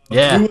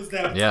 Yeah. Who was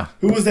that?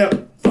 Who was that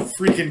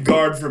freaking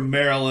guard from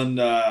Maryland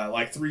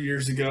like 3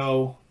 years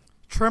ago?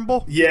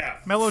 Trimble? Yeah.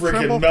 Melo Trimble.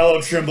 Trimble.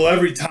 Melo Trimble.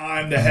 Every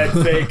time the head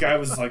fake, I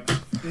was like,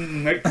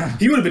 Like,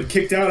 he would have been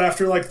kicked out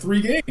after like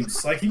 3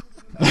 games. Like he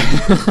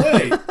didn't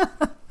play.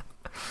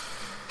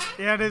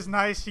 Yeah, it is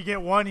nice. You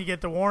get one, you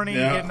get the warning.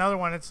 You get another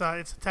one. It's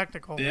a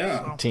technical.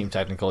 Yeah, so. Team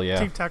technical. Yeah.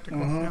 Team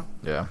technical.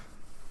 Yeah.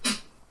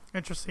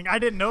 Interesting. I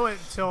didn't know it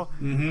until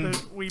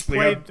we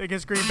played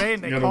against Green Bay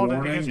and they called it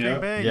against Green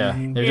Bay. Yeah,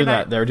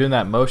 they were doing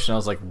that motion. I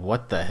was like,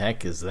 "What the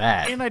heck is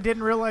that?" And I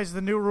didn't realize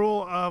the new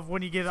rule of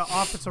when you get an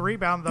offensive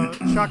rebound, the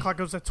shot clock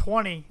goes to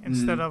 20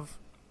 instead of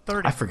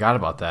 30. I forgot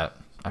about that.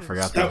 I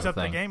forgot that was up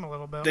a thing. the game a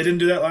little bit. They didn't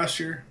do that last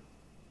year.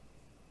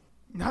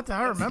 Not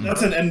that I remember.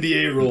 That's an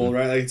NBA rule,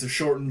 right? Like it's a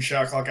shortened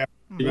shot clock.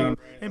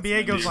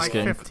 NBA goes like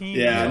 15.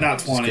 Yeah, not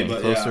 20,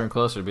 but closer and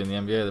closer to being the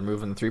NBA. They're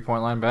moving the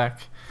 3-point line back.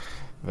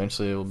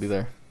 Eventually, it will be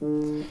there.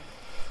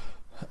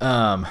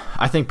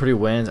 I think Purdue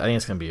wins. I think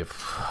it's gonna be a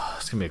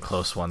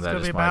close one. That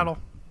is a battle.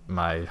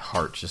 My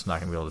heart's just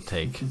not gonna be able to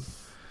take.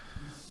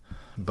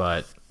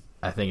 But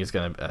I think it's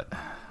gonna.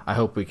 I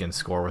hope we can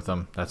score with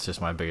them. That's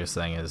just my biggest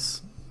thing.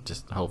 Is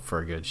just hope for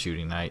a good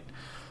shooting night.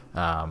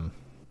 I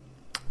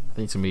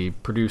think it's gonna be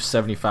Purdue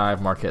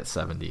 75, Marquette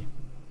 70.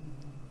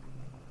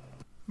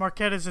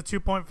 Marquette is a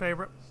 2-point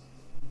favorite.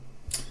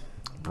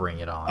 Bring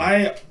it on.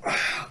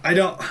 I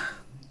don't.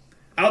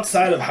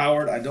 Outside of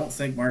Howard, I don't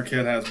think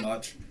Marquette has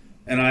much.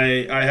 And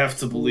I have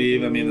to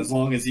believe, I mean, as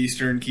long as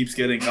Eastern keeps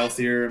getting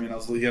healthier, I mean,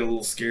 he got a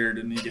little scared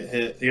and he get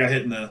hit. He got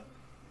hit in the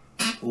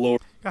lower.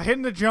 Got hit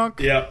in the junk.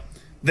 Yeah.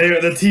 The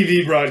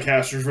TV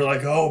broadcasters were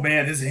like, oh,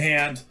 man, his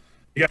hand.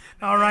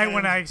 All right,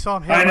 when I saw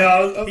him hit, I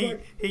know.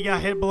 He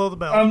got hit below the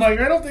belt. I'm like,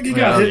 I don't think he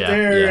got hit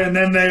there. Yeah. And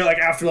then they, like,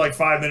 after like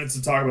 5 minutes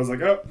of talking, I was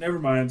like, oh, never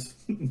mind.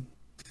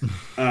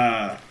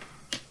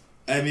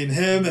 I mean,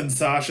 him and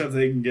Sasha, if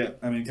they can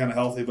get, kind of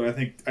healthy, but I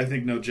think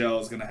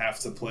Nogel is going to have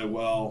to play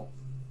well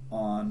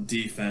on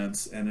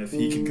defense, and if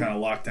he can kind of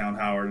lock down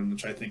Howard,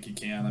 which I think he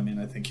can,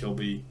 I think he'll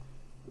be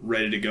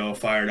ready to go,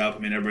 fired up. I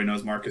mean, everybody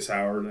knows Marcus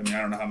Howard. I mean, I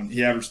don't know how many.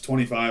 He averaged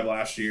 25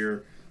 last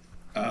year.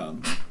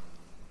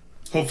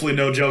 Hopefully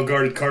Nogel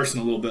guarded Carson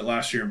a little bit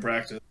last year in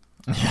practice.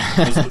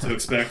 That's what to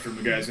expect from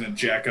the guy who's going to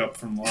jack up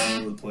from all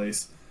over the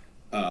place.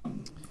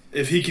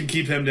 If he can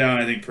keep him down,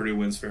 I think Purdue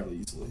wins fairly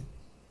easily.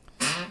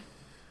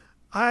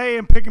 I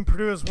am picking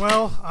Purdue as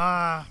well.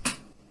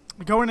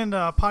 Going into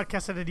a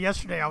podcast I did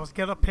yesterday, I was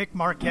going to pick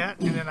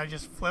Marquette, and then I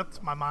just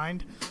flipped my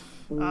mind.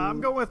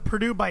 I'm going with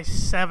Purdue by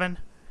 7.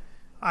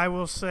 I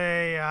will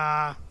say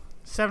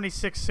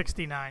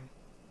 76-69.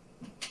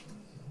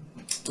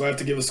 Do I have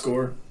to give a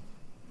score?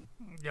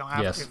 You don't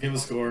have to. Give a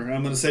score.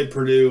 I'm going to say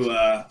Purdue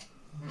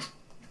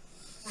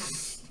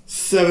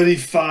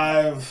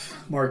 75,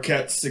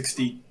 Marquette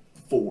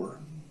 64.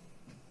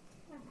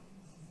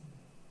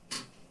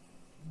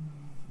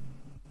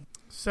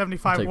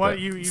 75. What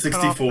you cut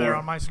off there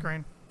on my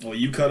screen? Well,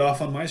 you cut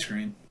off on my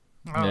screen.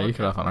 Oh, yeah, you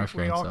cut off on our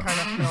screen. We all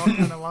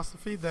kind of lost the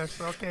feed there.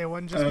 So okay, it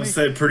wasn't just I'm me. going to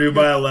say Purdue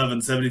by 11,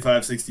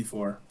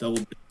 75-64. Double.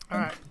 All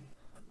right.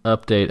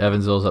 Update: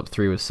 Evansville's up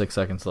 3 with 6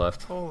 seconds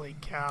left. Holy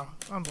cow!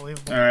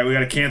 Unbelievable. All right, we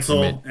got to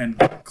cancel and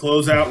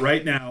close out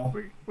right now.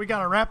 We got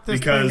to wrap this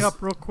thing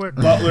up real quick.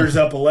 Butler's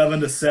up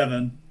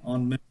 11-7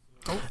 on.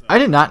 I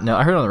did not know.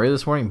 I heard on the radio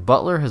this morning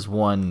Butler has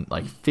won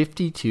like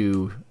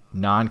 52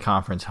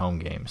 non-conference home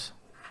games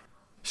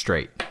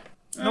straight.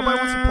 Nobody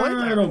wants to play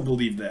there. I don't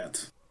believe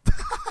that.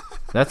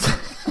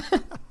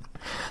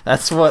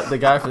 That's what the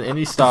guy from the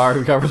Indy Star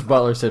who covers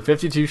Butler said.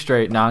 52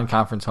 straight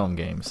non-conference home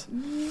games.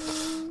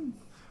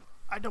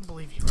 I don't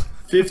believe you.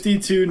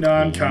 52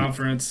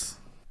 non-conference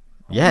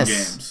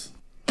games.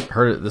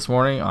 Heard it this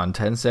morning on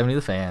 1070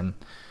 The Fan.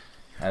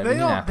 They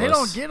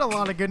don't get a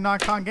lot of good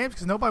non-con games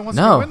because nobody wants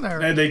to go in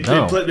there. They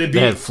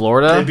had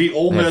Florida. They beat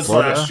Ole Miss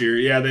last year.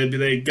 Yeah,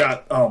 they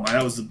got. Oh my,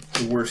 that was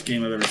the worst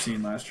game I've ever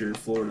seen last year.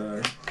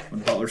 Florida,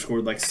 when Butler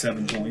scored like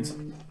 7 points.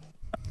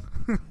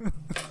 Who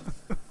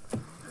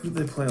did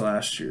they play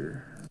last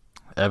year?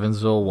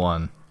 Evansville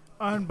won.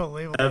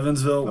 Unbelievable.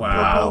 Evansville, the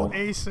wow. Purple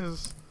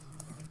Aces.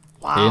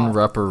 Wow. In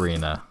Rupp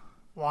Arena.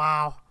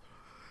 Wow.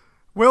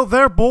 Will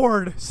their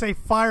board say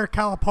fire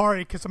Calipari?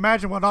 Because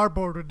imagine what our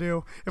board would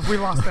do if we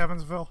lost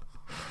Evansville.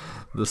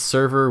 The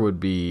server would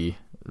be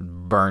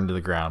burned to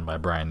the ground by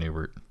Brian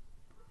Newbert.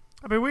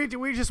 I mean,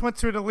 we just went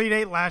to an Elite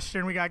 8 last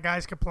year, and we got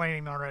guys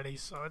complaining already,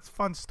 so it's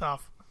fun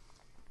stuff.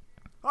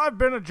 I've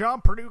been a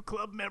John Purdue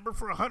Club member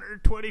for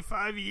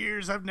 125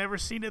 years. I've never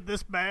seen it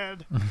this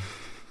bad.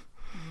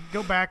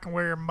 Go back and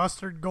wear your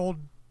mustard gold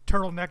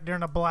turtleneck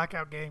during a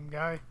blackout game,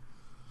 guy.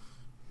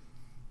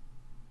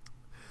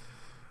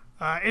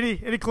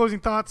 Any closing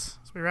thoughts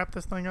as we wrap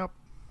this thing up?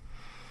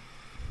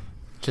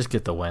 Just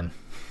get the win.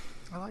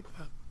 I like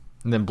that.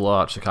 And then blow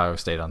out Chicago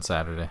State on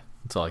Saturday.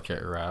 That's all I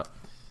care about.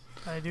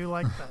 I do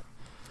like that.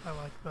 I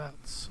like that.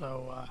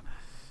 So,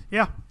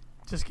 yeah,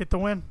 just get the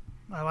win.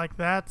 I like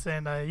that.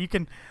 And you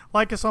can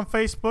like us on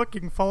Facebook.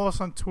 You can follow us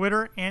on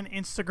Twitter and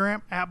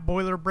Instagram at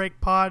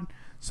BoilerBreakPod.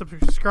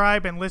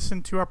 Subscribe and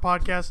listen to our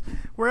podcast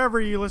wherever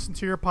you listen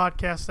to your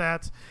podcasts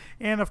at.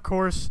 And, of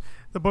course,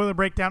 the Boiler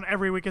Breakdown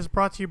every week is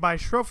brought to you by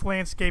Schroff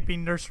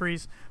Landscaping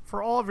Nurseries.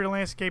 For all of your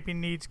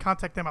landscaping needs,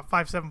 contact them at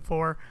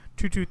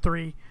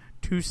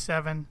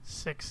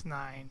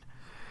 2769.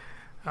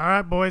 All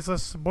right, boys,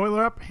 let's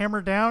boiler up,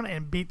 hammer down,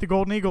 and beat the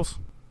Golden Eagles.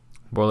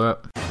 Boiler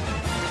up.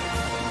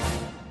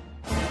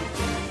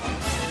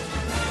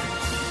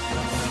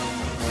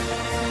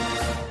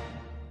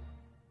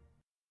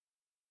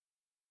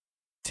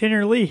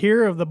 Tanner Lee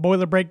here of the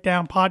Boiler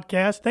Breakdown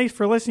Podcast. Thanks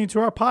for listening to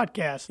our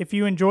podcast. If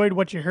you enjoyed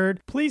what you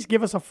heard, please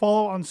give us a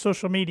follow on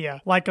social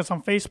media. Like us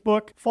on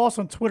Facebook, follow us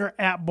on Twitter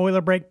at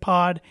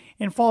BoilerBreakPod,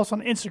 and follow us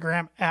on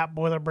Instagram at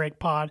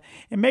BoilerBreakPod.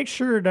 And make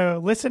sure to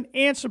listen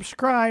and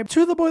subscribe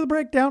to the Boiler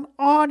Breakdown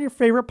on your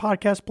favorite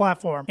podcast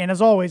platform. And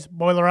as always,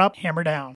 boiler up, hammer down.